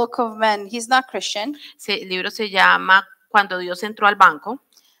a book of men. He's not Christian. El libro se llama Cuando Dios entró al banco.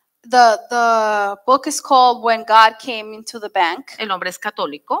 The book is called When God Came into the Bank. El hombre es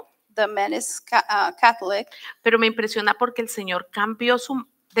católico, The man is Catholic. pero me impresiona porque el Señor cambió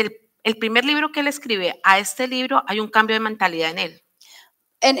el primer libro que él escribe a este libro, hay un cambio de mentalidad en él.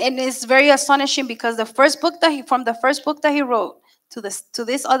 And it's very astonishing because the first book from the first book that he wrote to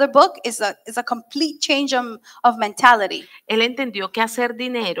this other book is a complete change of mentality. Él entendió que hacer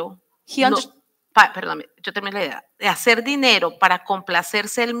dinero, He perdóname, yo terminé la idea, de hacer dinero para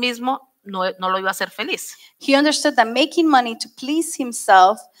complacerse él mismo no lo iba a hacer feliz. He understood that making money to please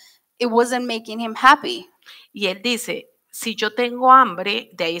himself, it wasn't making him happy. Y él dice, si yo tengo hambre,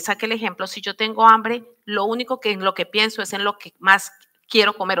 de ahí saqué el ejemplo, si yo tengo hambre, lo único que en lo que pienso es en lo que más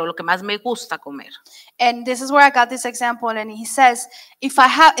quiero comer o lo que más me gusta comer. And this is where I got this example. And he says, if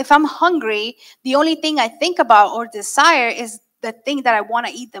I'm hungry, the only thing I think about or desire is the thing that I want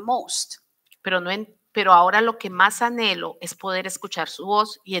to eat the most. Pero ahora lo que más anhelo es poder escuchar su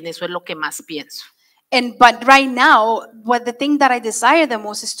voz y en eso es lo que más pienso. But right now, the thing that I desire the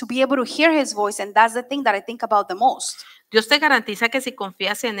most is to be able to hear his voice, and that's the thing that I think about the most. Dios te garantiza que si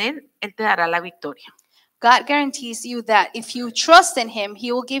confías en él, él te dará la victoria. God guarantees you that if you trust in him,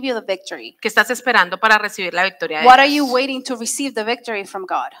 he will give you the victory. ¿Qué estás esperando para recibir la victoria de What are Dios? you waiting to receive the victory from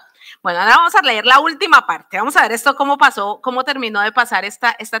God? Bueno, ahora vamos a leer la última parte. Vamos a ver esto cómo pasó, cómo terminó de pasar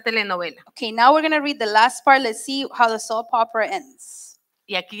esta telenovela. Okay, now we're going to read the last part. Let's see how the soap opera ends.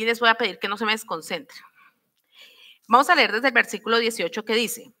 Y aquí les voy a pedir que no se me desconcentren. Vamos a leer desde el versículo 18 que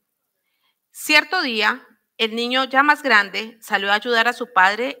dice, cierto día, el niño ya más grande salió a ayudar a su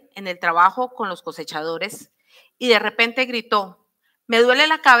padre en el trabajo con los cosechadores y de repente gritó, me duele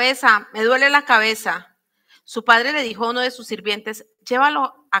la cabeza, me duele la cabeza. Su padre le dijo a uno de sus sirvientes,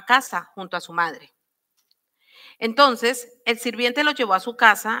 llévalo a casa junto a su madre. Entonces, el sirviente lo llevó a su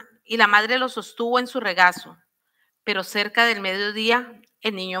casa y la madre lo sostuvo en su regazo, pero cerca del mediodía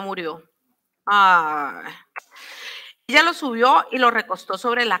el niño murió. Ella lo subió y lo recostó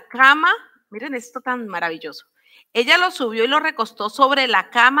sobre la cama. Miren esto tan maravilloso. Ella lo subió y lo recostó sobre la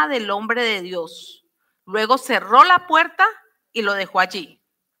cama del hombre de Dios. Luego cerró la puerta y lo dejó allí.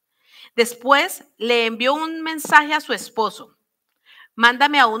 Después le envió un mensaje a su esposo.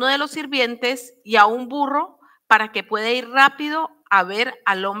 Mándame a uno de los sirvientes y a un burro para que pueda ir rápido a ver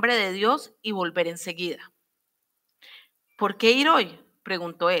al hombre de Dios y volver enseguida. ¿Por qué ir hoy?,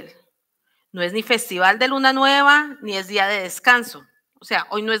 preguntó él. No es ni festival de luna nueva, ni es día de descanso. O sea,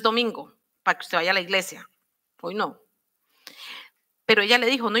 hoy no es domingo, para que usted vaya a la iglesia. Hoy no. Pero ella le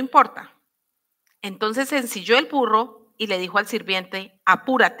dijo, no importa. Entonces ensilló el burro y le dijo al sirviente,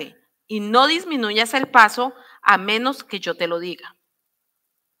 apúrate y no disminuyas el paso a menos que yo te lo diga.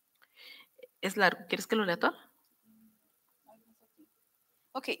 Es largo. ¿Quieres que lo lea todo?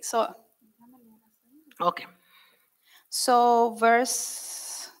 Okay, so Ok.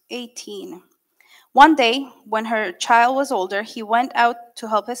 verse 18. One day, when her child was older, he went out to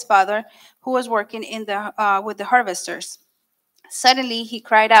help his father, who was working with the harvesters. Suddenly, he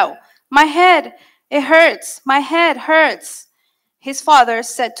cried out, "My head! It hurts! My head hurts!" His father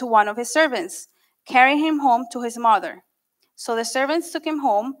said to one of his servants, "Carry him home to his mother." So the servants took him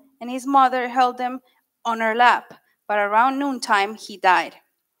home, and his mother held him on her lap. But around noontime, he died.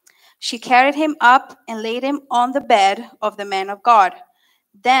 She carried him up and laid him on the bed of the man of God.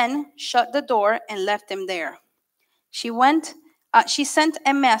 Then shut the door and left him there. She sent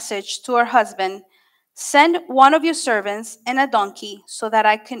a message to her husband, "Send one of your servants and a donkey so that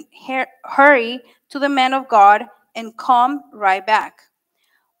I can hurry to the man of God and come right back."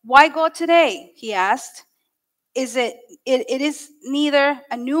 "Why go today?" he asked. It is neither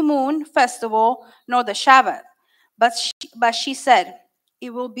a new moon festival nor the Sabbath." But she said,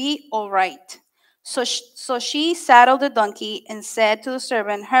 "It will be all right." So she saddled the donkey and said to the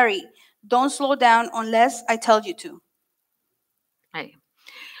servant, "Hurry, don't slow down unless I tell you to." Ahí.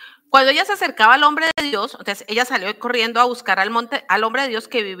 Cuando ella se acercaba al hombre de Dios, entonces ella salió corriendo a buscar al hombre de Dios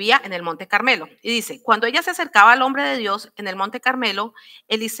que vivía en el Monte Carmelo. Y dice, cuando ella se acercaba al hombre de Dios en el Monte Carmelo,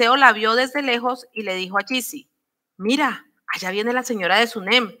 Eliseo la vio desde lejos y le dijo a Gizi, "Mira, allá viene la señora de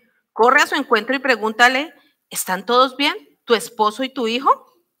Sunem. Corre a su encuentro y pregúntale, ¿están todos bien? ¿Tu esposo y tu hijo?"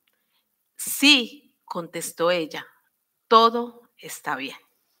 "Sí", contestó ella, "todo está bien."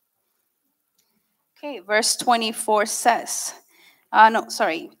 Okay, verse 24 says,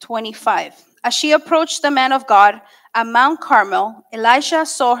 25. As she approached the man of God at Mount Carmel, Elijah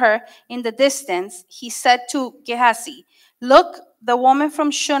saw her in the distance. He said to Gehazi, "Look, the woman from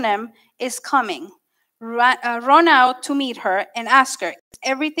Shunem is coming. Run out to meet her and ask her, is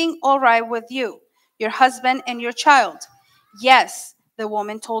everything all right with you, your husband, and your child?" "Yes," the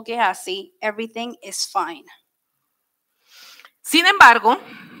woman told Gehazi, "everything is fine." Sin embargo,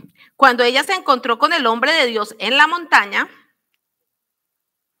 cuando ella se encontró con el hombre de Dios en la montaña,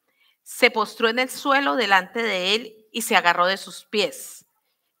 se postró en el suelo delante de él y se agarró de sus pies.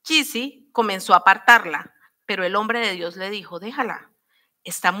 Gizi comenzó a apartarla, pero el hombre de Dios le dijo, "Déjala,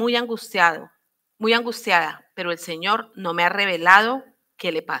 está muy angustiada, pero el Señor no me ha revelado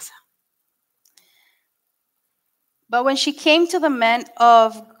qué le pasa." But when she came to the man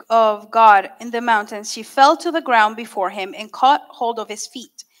of God in the mountains, she fell to the ground before him and caught hold of his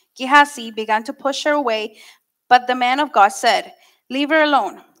feet. Gehazi began to push her away, but the man of God said, "Leave her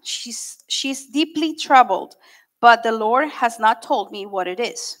alone. She's deeply troubled, but the Lord has not told me what it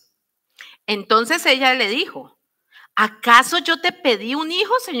is." Entonces ella le dijo, ¿acaso yo te pedí un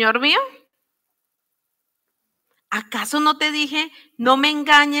hijo, Señor mío? ¿Acaso no te dije, no me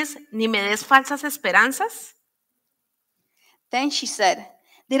engañes ni me des falsas esperanzas? Then she said,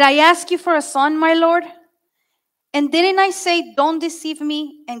 "Did I ask you for a son, my Lord? And didn't I say, don't deceive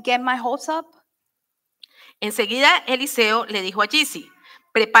me and get my hopes up?" Enseguida Eliseo le dijo a Gizi,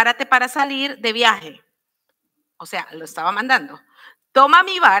 "Prepárate para salir de viaje." O sea, lo estaba mandando. "Toma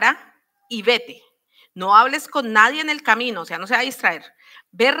mi vara y vete. No hables con nadie en el camino", o sea, no se va a distraer.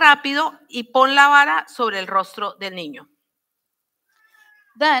 "Ve rápido y pon la vara sobre el rostro del niño."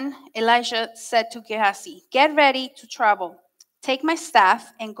 Then Elijah said to Gehazi, "Get ready to travel. Take my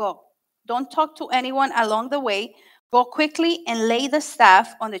staff and go. Don't talk to anyone along the way. Go quickly and lay the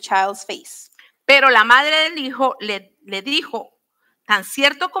staff on the child's face." Pero la madre del hijo le dijo, "Tan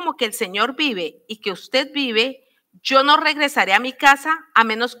cierto como que el Señor vive y que usted vive, yo no regresaré a mi casa a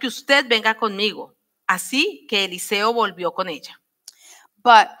menos que usted venga conmigo." Así que Eliseo volvió con ella.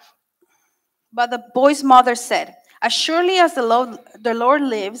 But the boy's mother said, "As surely as the Lord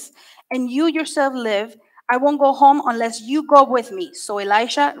lives and you yourself live, I won't go home unless you go with me." So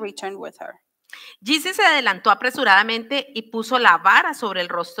Elisha returned with her. Gizi se adelantó apresuradamente y puso la vara sobre el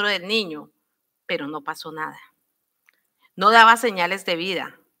rostro del niño, pero no pasó nada. No daba señales de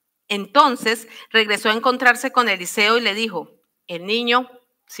vida. Entonces regresó a encontrarse con Eliseo y le dijo, "El niño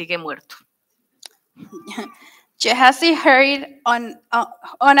sigue muerto." Gehazi hurried on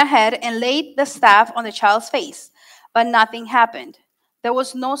ahead and laid the staff on the child's face, but nothing happened. There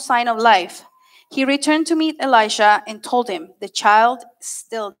was no sign of life. He returned to meet Elisha and told him, the child is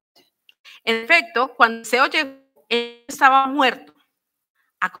still. En efecto, cuando Eliseo llegó, él estaba muerto,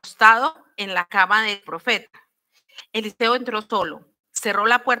 acostado en la cama del profeta. Eliseo entró solo, cerró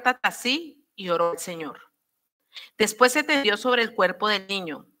la puerta tras sí y oró al Señor. Después se tendió sobre el cuerpo del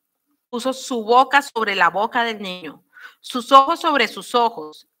niño, puso su boca sobre la boca del niño, sus ojos sobre sus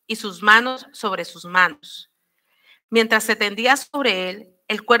ojos y sus manos sobre sus manos. Mientras se tendía sobre él,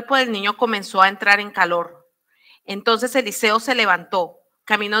 el cuerpo del niño comenzó a entrar en calor. Entonces Eliseo se levantó,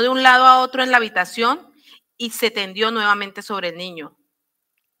 caminó de un lado a otro en la habitación y se tendió nuevamente sobre el niño.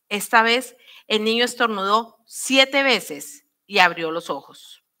 Esta vez el niño estornudó 7 veces y abrió los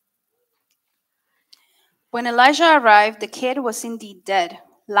ojos. When Elijah arrived, the kid was indeed dead,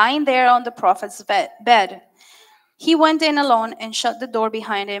 lying there on the prophet's bed. He went in alone and shut the door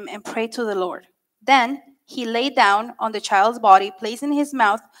behind him and prayed to the Lord. Then he lay down on the child's body, placing his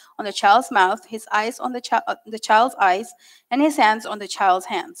mouth on the child's mouth, his eyes on the child's eyes, and his hands on the child's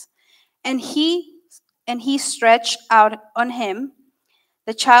hands. And he stretched out on him.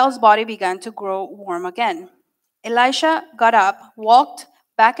 The child's body began to grow warm again. Elisha got up, walked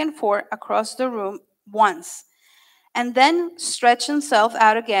back and forth across the room once, and then stretched himself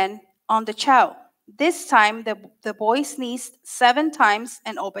out again on the child. This time the boy sneezed 7 times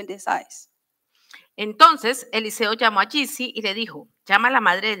and opened his eyes. Entonces Eliseo llamó a Gizi y le dijo, llama a la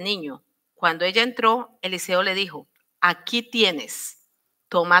madre del niño. Cuando ella entró, Eliseo le dijo, aquí tienes,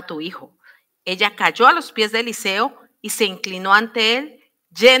 toma a tu hijo. Ella cayó a los pies de Eliseo y se inclinó ante él,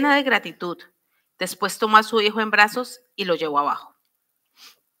 llena de gratitud. Después tomó a su hijo en brazos y lo llevó abajo.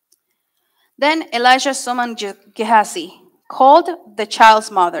 Then Elijah summoned Gehazi, called the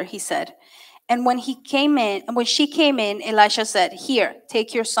child's mother, he said. And when she came in, Elisha said, here,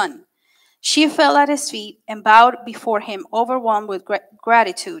 take your son. She fell at his feet and bowed before him, overwhelmed with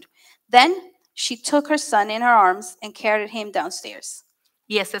gratitude. Then she took her son in her arms and carried him downstairs.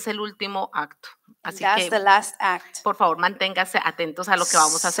 Y este es el último acto. Así That's que, the last act. por favor, manténgase atentos a lo que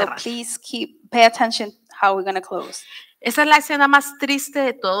vamos a So cerrar. please pay attention how we're going to close. Esa es la escena más triste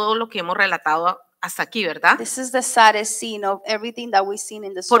de todo lo que hemos relatado hasta aquí, ¿verdad? This is the saddest scene of everything that we've seen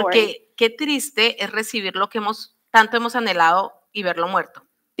in the story. Porque qué triste es recibir lo que tanto hemos anhelado y verlo muerto.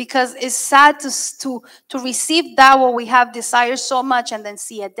 Because it's sad to receive that what we have desired so much and then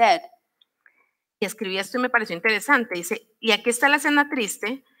see it dead. Y escribí esto y me pareció interesante. Dice, y aquí está la escena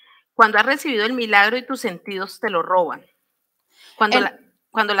triste, cuando has recibido el milagro y tus sentidos te lo roban.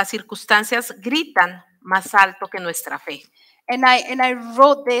 Cuando las circunstancias gritan más alto que nuestra fe. And I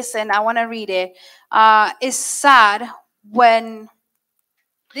wrote this and I want to read it. It's sad when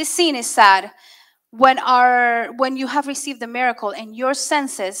this scene is sad when you have received the miracle and your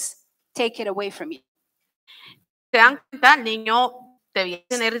senses take it away from you. ¿Se dan cuenta? El niño debía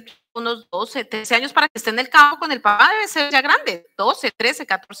tener unos 12, 13 años para que esté en el campo con el papá, debe ser ya grande, 12, 13,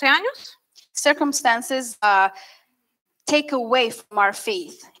 14 años. Circumstances take away from our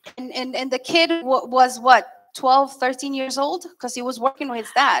faith. And the kid was what, 12, 13 years old? Because he was working with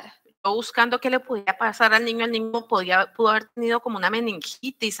his dad. Yo buscando qué le podía pasar al niño pudo haber tenido como una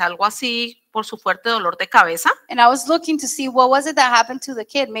meningitis, algo así, por su fuerte dolor de cabeza. And I was looking to see what was it that happened to the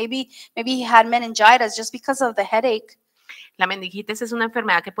kid. Maybe he had meningitis just because of the headache. La meningitis es una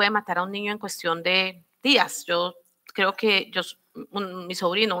enfermedad que puede matar a un niño en cuestión de días. Yo creo que uno de mis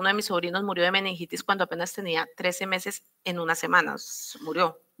sobrinos murió de meningitis cuando apenas tenía 13 meses, en unas semanas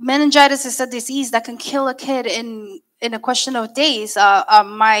murió. Meningitis is a disease that can kill a kid in a question of days.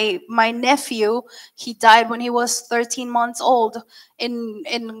 My nephew, he died when he was 13 months old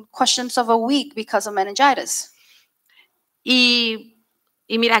in questions of a week because of meningitis.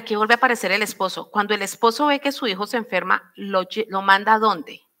 Y mira, aquí vuelve a aparecer el esposo. Cuando el esposo ve que su hijo se enferma, lo manda ¿a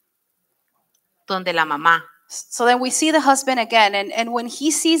dónde? Donde la mamá. So then we see the husband again, and when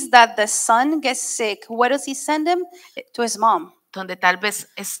he sees that the son gets sick, where does he send him? To his mom. Donde tal vez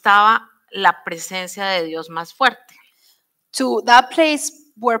estaba la presencia de Dios más fuerte. To that place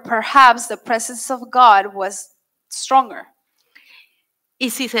where perhaps the presence of God was stronger. Y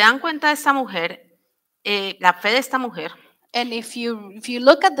si se dan cuenta de esta mujer, la fe de esta mujer, and if you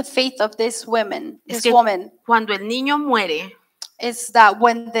look at the faith of this woman, cuando el niño muere, is that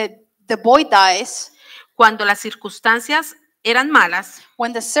when the boy dies, cuando las circunstancias eran malas,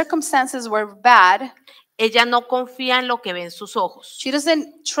 when the circumstances were bad, ella no confía en lo que ve en sus ojos. She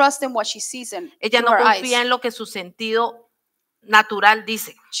doesn't trust in what she sees in ella no her confía eyes. En lo que su sentido natural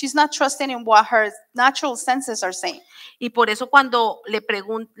dice. She's not trusting in what her natural senses are saying. Y por eso cuando le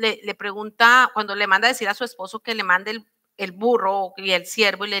pregunta, cuando le manda a decir a su esposo que le mande el burro y el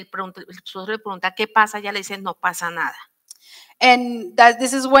siervo, y el esposo le pregunta qué pasa, ella le dice no pasa nada. And that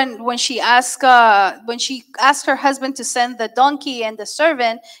this is when she asked her husband to send the donkey and the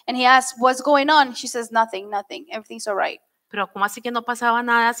servant, and he asked what's going on. She says nothing, everything's all right. Pero ¿cómo así que no pasaba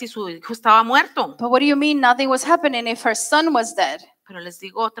nada si su hijo estaba muerto? But what do you mean nothing was happening if her son was dead? Pero les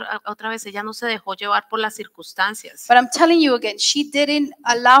digo otra vez, ella no se dejó llevar por las circunstancias. But I'm telling you again, she didn't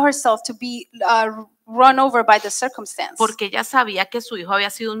allow herself to be run over by the circumstance. Porque ella sabía que su hijo había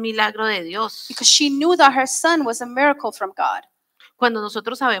sido un milagro de Dios. Because she knew that her son was a miracle from God. Cuando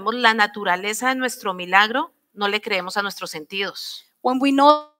nosotros sabemos la naturaleza de nuestro milagro, no le creemos a nuestros sentidos. When we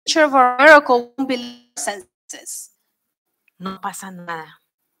know the nature of our miracle, we won't believe our senses. No pasa nada.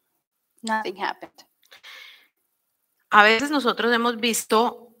 Nothing happened. A veces nosotros hemos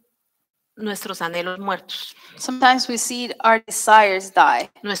visto nuestros anhelos muertos, Sometimes we see our desires die.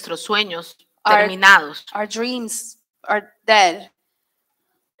 nuestros sueños Our- terminados, Our dreams are dead.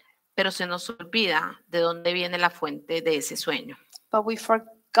 pero se nos olvida de dónde viene la fuente de ese sueño. But we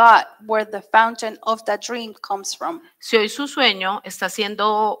forgot where the fountain of that dream comes from. Si hoy su sueño está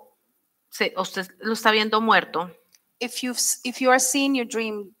siendo, usted lo está viendo muerto, If you are seeing your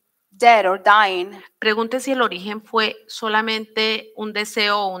dream dead or dying, pregunte si el origen fue solamente un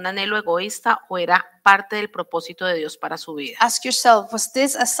deseo o un anhelo egoísta o era parte del propósito de Dios para su vida. ask yourself, was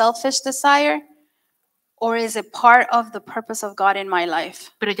this a selfish desire or is it part of the purpose of God in my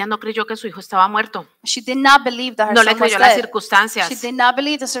life? Pero ella no creyó que su hijo estaba muerto, She did not believe that her no le son was creyó a las dead. She circunstancias, did not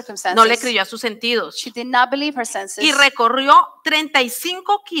believe the circumstances. no le creyó a sus sentidos She did not believe her senses. y recorrió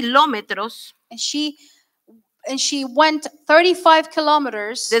 35 kilómetros And she went 35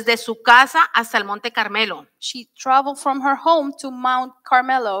 kilometers. desde su casa hasta el Monte Carmelo, She traveled from her home to Mount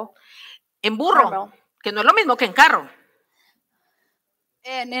Carmelo en burro, Carmel. que no es lo mismo que en carro.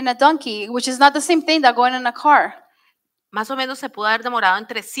 and in a donkey, which is not the same thing that going in a car. Más o menos se pudo haber demorado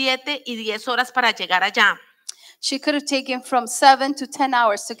entre 7 y 10 horas para llegar allá, She could have taken from 7 to 10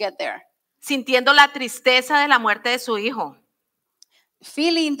 hours to get there, sintiendo la tristeza de la muerte de su hijo,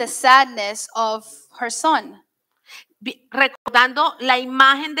 feeling the sadness of her son, recordando la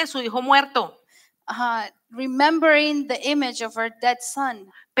imagen de su hijo muerto. remembering the image of her dead son.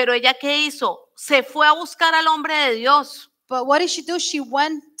 Pero ella, ¿qué hizo? Se fue a buscar al hombre de Dios, But what did she do? She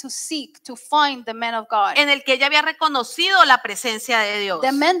went to seek, to find the man of God. en el que ella había reconocido la presencia de Dios.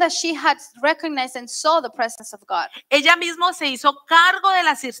 The man that she had recognized and saw the presence of God. Ella misma se hizo cargo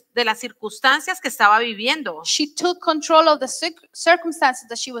de las circunstancias que estaba viviendo. She took control of the circumstances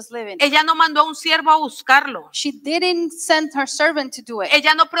that she was living. Ella no mandó a un siervo a buscarlo. She didn't send her servant to do it.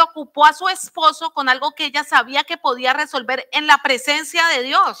 Ella no preocupó a su esposo con algo que ella sabía que podía resolver en la presencia de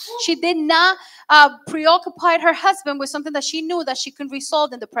Dios. She did not preoccupy her husband with something that she knew that she could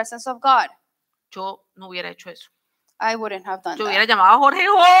resolve in the presence of God. Yo no hubiera hecho eso. I wouldn't have done Yo that. hubiera llamado a Jorge.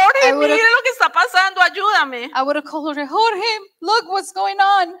 Jorge, I would've- mire lo que está pasando, ayúdame. I would have called her, Jorge, look what's going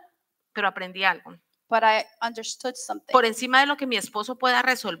on. Pero aprendí algo. But I understood something. Por encima de lo que mi esposo pueda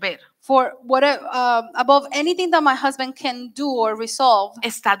resolver, For what above anything that my husband can do or resolve,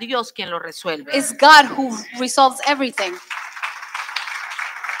 está Dios quien lo resuelve. is God who resolves everything.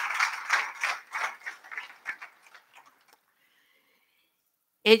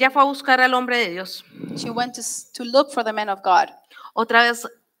 Ella fue a buscar al hombre de Dios. She went to look for the man of God. Otra vez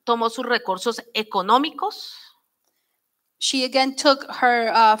tomó sus recursos económicos, She again took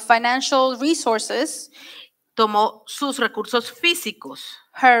her financial resources, tomó sus recursos físicos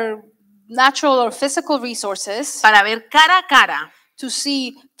her natural or physical resources, para ver cara a cara to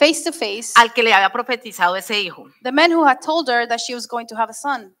see face to face al que le había profetizado ese hijo. the man who had told her that she was going to have a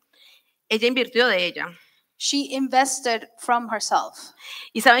son. Ella invirtió de ella. She invested from herself.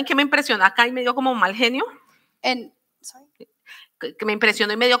 ¿Y saben qué me impresionó acá y me dio como mal genio? And sorry. Que me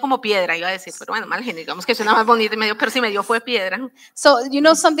impresionó y me dio como piedra, iba a decir, pero bueno, mal genio, digamos que suena más bonito y me dio, pero sí me dio fue piedra. So you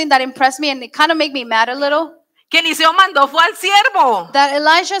know something that impressed me and it kind of made me mad a little? Que Eliseo mandó fue al siervo. That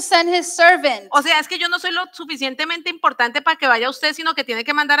Elijah sent his servant. O sea, es que yo no soy lo suficientemente importante para que vaya usted, sino que tiene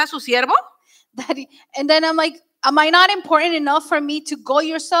que mandar a su siervo. And then I'm like, am I not important enough for me to go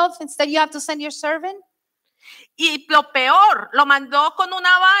yourself? Instead you have to send your servant? Y lo peor, lo mandó con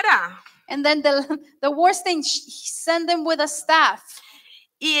una vara. And then the worst thing, he sent them with a staff.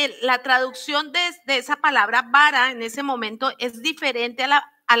 Y la traducción de esa palabra vara en ese momento es diferente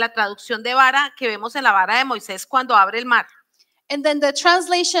a la traducción de vara que vemos en la vara de Moisés cuando abre el mar. And then the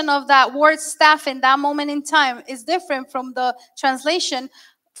translation of that word staff in that moment in time is different from the translation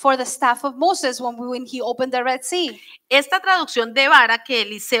for the staff of Moses when he opened the Red Sea. Esta traducción de vara que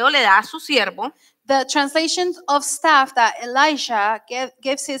Eliseo le da a su siervo The translation of staff that Elijah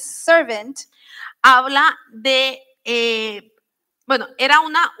gives his servant habla de, bueno, era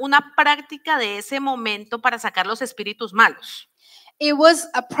una práctica de ese momento para sacar los espíritus malos. it was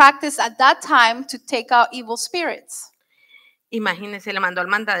a practice at that time to take out evil spirits. Imagínense, le mandó al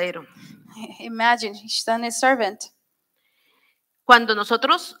mandadero. Imagine, he's done his servant. Cuando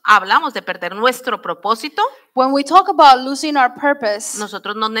nosotros hablamos de perder nuestro propósito, When we talk about losing our purpose,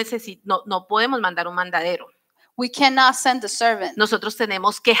 nosotros no podemos mandar un mandadero. we cannot send the servant. Nosotros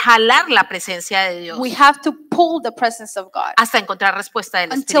tenemos que jalar la presencia de Dios We have to pull the presence of God hasta encontrar respuesta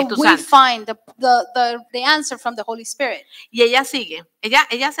del until Espíritu we Santo. find the answer from the Holy Spirit. Y ella sigue.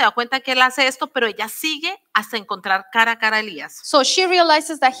 Ella se da cuenta que él hace esto, pero ella sigue hasta encontrar cara a cara a Elías. So she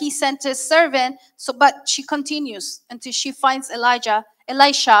realizes that he sent his servant, but she continues until she finds Elisha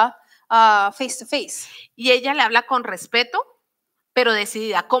face to face. Y ella le habla con respeto, pero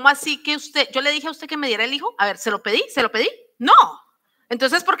decidida. ¿Cómo así que usted, yo le dije a usted que me diera el hijo? A ver, ¿se lo pedí? ¿Se lo pedí? No.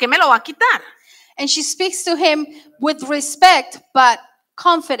 Entonces, ¿por qué me lo va a quitar? And she speaks to him with respect, but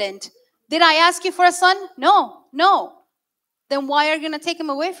confident. Did I ask you for a son? No. Then why are you going to take him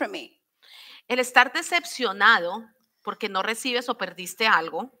away from me? El estar decepcionado porque no recibes o perdiste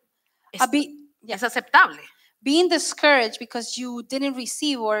algo es, es aceptable. Being discouraged because you didn't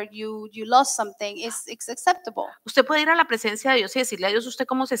receive or you lost something is acceptable. Usted puede ir a la presencia de Dios y decirle a Dios usted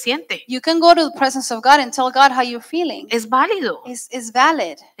cómo se siente. You can go to the presence of God and tell God how you're feeling. Es válido. It's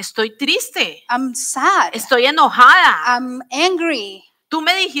valid. Estoy triste. I'm sad. Estoy enojada. I'm angry. Tú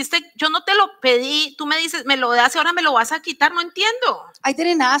me dijiste, yo no te lo pedí. Tú me dices, me lo das y ahora me lo vas a quitar. No entiendo. I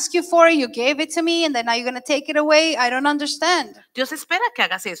didn't ask you for it. You gave it to me and then now you're going to take it away. I don't understand. Dios espera que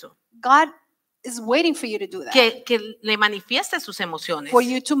hagas eso. God is waiting for you to do that. Que le manifiestes sus emociones. For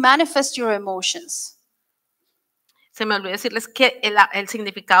you to manifest your emotions. Se me olvidó decirles que el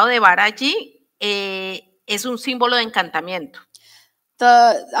significado de vara allí es un símbolo de encantamiento.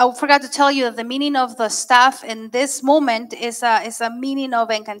 I forgot to tell you that the meaning of the staff in this moment is a meaning of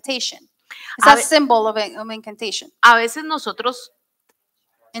incantation. It's a symbol of incantation. A veces nosotros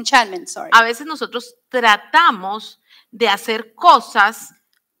Enchantment, sorry. A veces nosotros tratamos de hacer cosas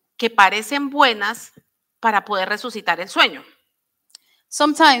que parecen buenas para poder resucitar el sueño.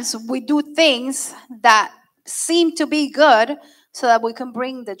 Sometimes we do things that seem to be good so that we can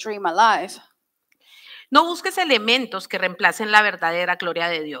bring the dream alive. No busques elementos que reemplacen la verdadera gloria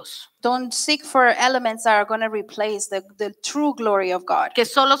de Dios. Don't seek for elements that are going to replace the true glory of God. Que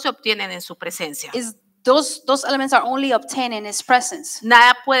solo se obtienen en su presencia. Those elements are only obtained in His presence.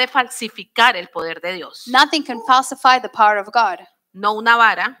 Nada puede falsificar el poder de Dios. Nothing can falsify the power of God. No una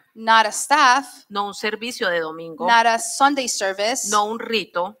vara. Not a staff. No un servicio de domingo. Not a Sunday service. No un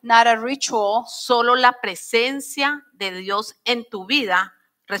rito. Not a ritual. Solo la presencia de Dios en tu vida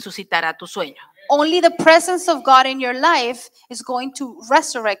resucitará tu sueño. Only the presence of God in your life is going to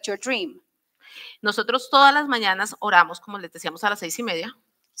resurrect your dream. Nosotros todas las mañanas oramos, como les decíamos, a las 6:30.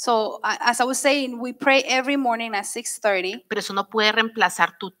 So, as I was saying, we pray every morning at 6:30. Pero eso no puede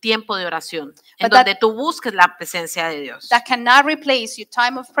reemplazar tu tiempo de oración, en donde tú busques la presencia de Dios. That cannot replace your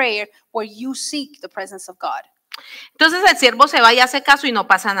time of prayer where you seek the presence of God. Entonces el siervo se va y hace caso y no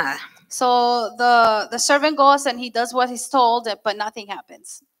pasa nada. So the servant goes and he does what he's told, but nothing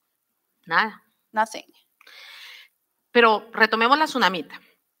happens. Nada. Nothing. Pero retomemos la tsunamita.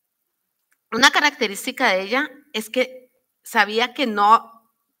 Una característica de ella es que sabía que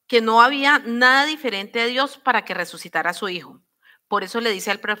no había nada diferente a Dios para que resucitara a su hijo. Por eso le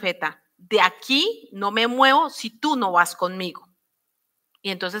dice al profeta, de aquí no me muevo si tú no vas conmigo.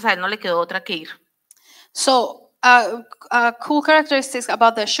 Y entonces a él no le quedó otra que ir. So a cool characteristic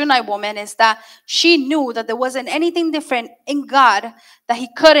about the Shunammite woman is that she knew that there wasn't anything different in God that He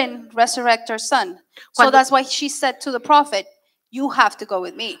couldn't resurrect her son. So that's why she said to the prophet, you have to go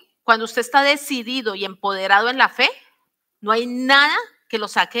with me. Cuando usted está decidido y empoderado en la fe, no hay nada que lo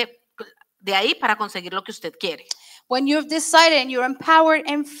saque de ahí para conseguir lo que usted quiere. When you've decided and you're empowered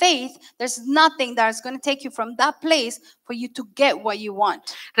in faith, there's nothing that's going to take you from that place for you to get what you want.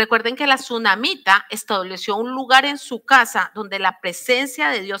 Recuerden que la tsunamita estableció un lugar en su casa donde la presencia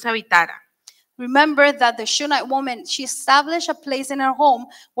de Dios habitara. Remember that the Shunammite woman, she established a place in her home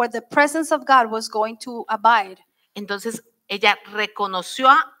where the presence of God was going to abide. Entonces ella reconoció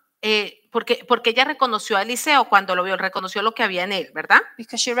porque ella reconoció a Eliseo cuando lo vio, reconoció lo que había en él, ¿verdad?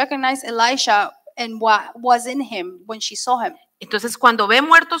 Because she recognized Elisha and what was in him when she saw him. Entonces cuando ve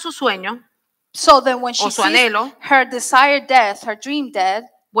muerto su sueño, so then when she o su sees anhelo, her desired death, her dream death,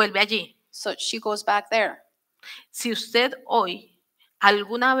 vuelve allí. so she goes back there. Si usted hoy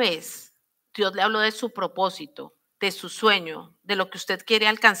 ¿Alguna vez Dios le habló de su propósito, de su sueño, de lo que usted quiere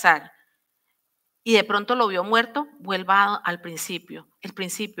alcanzar y de pronto lo vio muerto? Vuelva al principio. El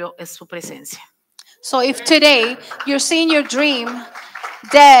principio es su presencia. So if today you're seeing your dream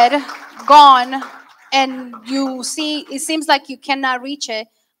dead, gone, and you see it seems like you cannot reach it,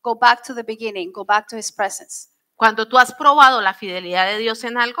 go back to the beginning, go back to his presence. Cuando tú has probado la fidelidad de Dios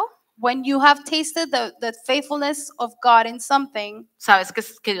en algo, When you have tasted the faithfulness of God in something, sabes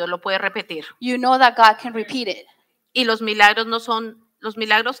que Dios lo puede repetir. you know that God can repeat it. Y los milagros no son, los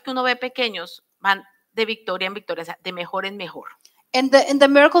milagros que uno ve pequeños van de victoria en victoria, o sea, de mejor en mejor. And the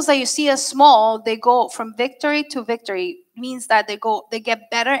miracles that you see as small, they go from victory to victory. Means that they get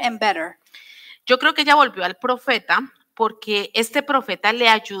better and better. Yo creo que ella volvió al profeta porque este profeta le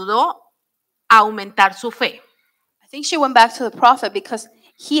ayudó a aumentar su fe. I think she went back to the prophet because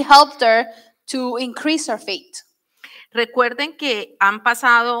he helped her to increase her faith. Recuerden que han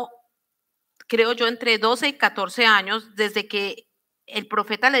pasado, creo yo, entre 12 y 14 años desde que el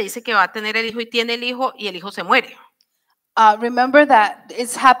profeta le dice que va a tener el hijo y tiene el hijo y el hijo se muere. Remember that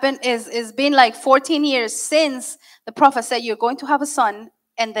it's happened. It's been like 14 years since the prophet said you're going to have a son,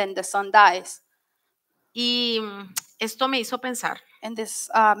 and then the son dies. Y esto me hizo pensar, And this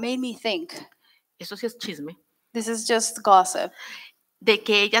made me think. eso sí es chisme, This is just gossip. de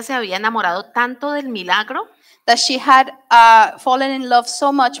que ella se había enamorado tanto del milagro That she had fallen in love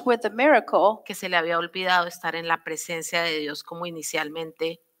so much with the miracle que se le había olvidado estar en la presencia de Dios como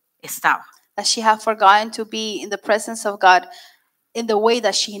inicialmente estaba. that she had forgotten to be in the presence of God in the way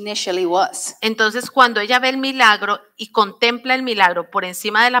that she initially was. Entonces, cuando ella ve el milagro y contempla el milagro por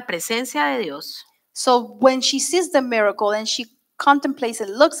encima de la presencia de Dios, So when she sees the miracle and she contemplates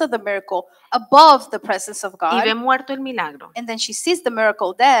and looks at the miracle above the presence of y ve God, muerto el milagro, and then she sees the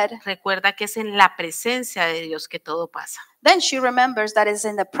miracle dead, recuerda que es en la presencia de Dios que todo pasa. then she remembers that it's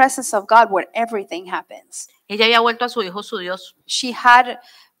in the presence of God where everything happens. Ella había vuelto a su hijo su Dios. She had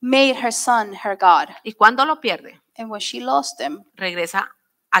made her son her God. Y cuando lo pierde, And when she lost him, regresa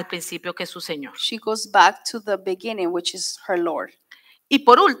al principio que es su Señor. she goes back to the beginning, which is her Lord. Y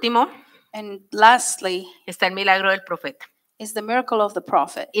por último, And lastly está el milagro del profeta is the miracle of the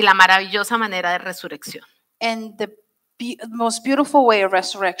prophet y la maravillosa manera de resurrección. and the most beautiful way of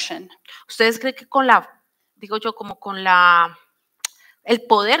resurrection. ¿Ustedes creen que con la, digo yo, como con el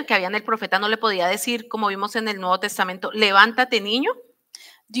poder que había en el profeta no le podía decir, como vimos en el Nuevo Testamento, levántate niño?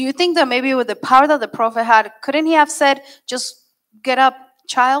 Do you think that maybe with the power that the prophet had, couldn't he have said, just get up,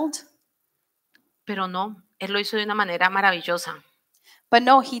 child? Pero no, él lo hizo de una manera maravillosa. But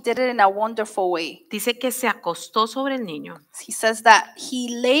no, he did it in a wonderful way. Dice que se acostó sobre el niño, He says that he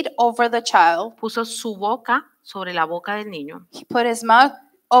laid over the child, puso su boca sobre la boca del niño, he put his mouth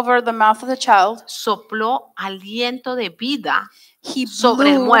over the mouth of the child, sopló aliento de vida he sobre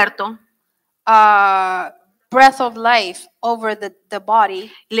el blew muerto, breath of life over the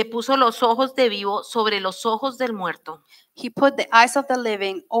body, le puso los ojos de vivo sobre los ojos del muerto he put the eyes of the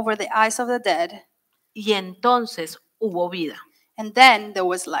living over the eyes of the dead, y entonces hubo vida. and then there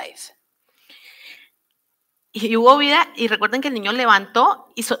was life. Y hubo vida y recuerden que el niño levantó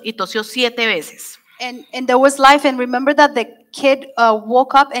y tosió 7 veces. And there was life, and remember that the kid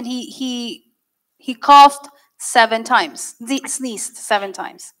woke up and he coughed 7 times, sneezed 7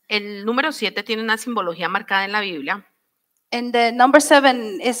 times. El número 7 tiene una simbología marcada en la Biblia And the number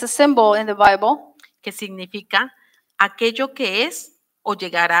 7 is a symbol in the Bible que significa aquello que es o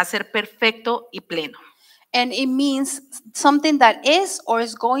llegará a ser perfecto y pleno. and it means something that is or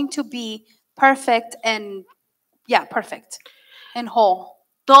is going to be perfect and perfect and whole.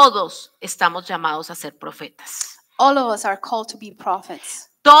 Todos estamos llamados a ser profetas. All of us are called to be prophets.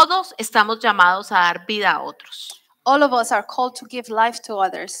 Todos estamos llamados a dar vida a otros. All of us are called to give life to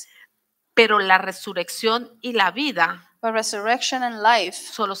others. Pero la resurrección y la vida But resurrection and life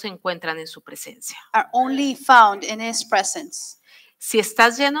solo se encuentran en su presencia. are only found in his presence. Si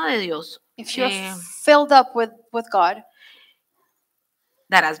estás lleno de Dios, If you're filled up with God,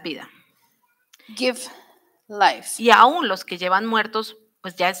 darás vida. give life. Y aún los que llevan muertos,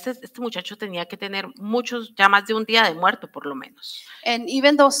 pues ya este muchacho tenía que tener muchos, ya más de un día de muerto por lo menos. And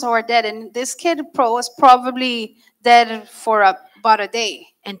even those who are dead, and this kid was probably dead for about a day.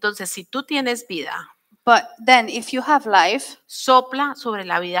 Entonces, si tú tienes vida, But then if you have life, sopla sobre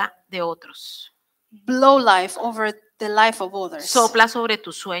la vida de otros. blow life over the life of others. Sopla sobre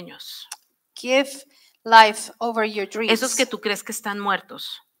tus sueños. Give life over your dreams. Esos que tú crees que están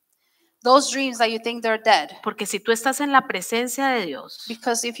muertos. Those dreams that you think they're dead. Porque si tú estás en la presencia de Dios,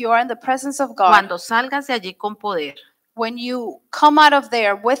 Because if you are in the presence of God, cuando salgas de allí con poder, when you come out of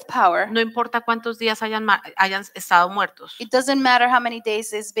there with power, no importa cuántos días hayan estado muertos, it doesn't matter how many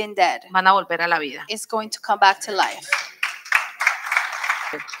days it's been dead, van a volver a la vida. it's going to come back to life.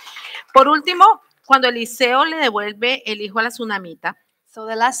 Por último, cuando Eliseo le devuelve el hijo a la tsunamita, So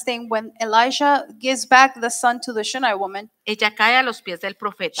the last thing, when Elijah gives back the son to the Shunammite woman, ella cae a los pies del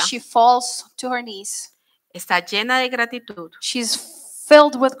profeta, she falls to her knees. está llena de gratitud She's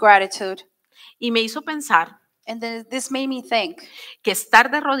filled with gratitude. y me hizo pensar And then this made me think que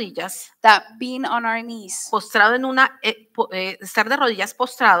estar de rodillas, that being on our knees postrado estar de rodillas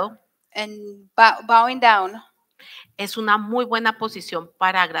postrado, and bowing down es una muy buena posición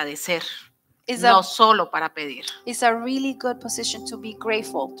para agradecer, is no solo para pedir. a really good position to be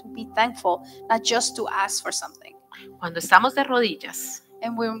grateful, to be thankful, not just to ask for something. Cuando estamos de rodillas,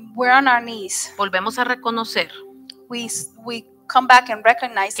 And when we're on our knees, volvemos a reconocer we come back and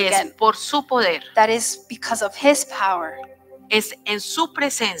recognize que es again por su poder, that is because of His power. es en su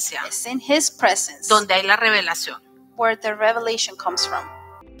presencia It's in His presence donde hay la revelación. where the revelation comes from.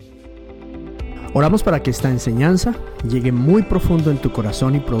 Oramos para que esta enseñanza llegue muy profundo en tu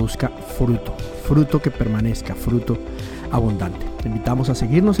corazón y produzca fruto, fruto que permanezca, fruto abundante. Te invitamos a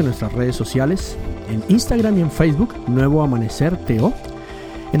seguirnos en nuestras redes sociales, en Instagram y en Facebook, Nuevo Amanecer TO,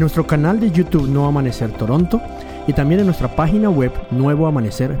 en nuestro canal de YouTube Nuevo Amanecer Toronto y también en nuestra página web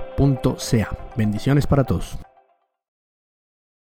nuevoamanecer.ca. Bendiciones para todos.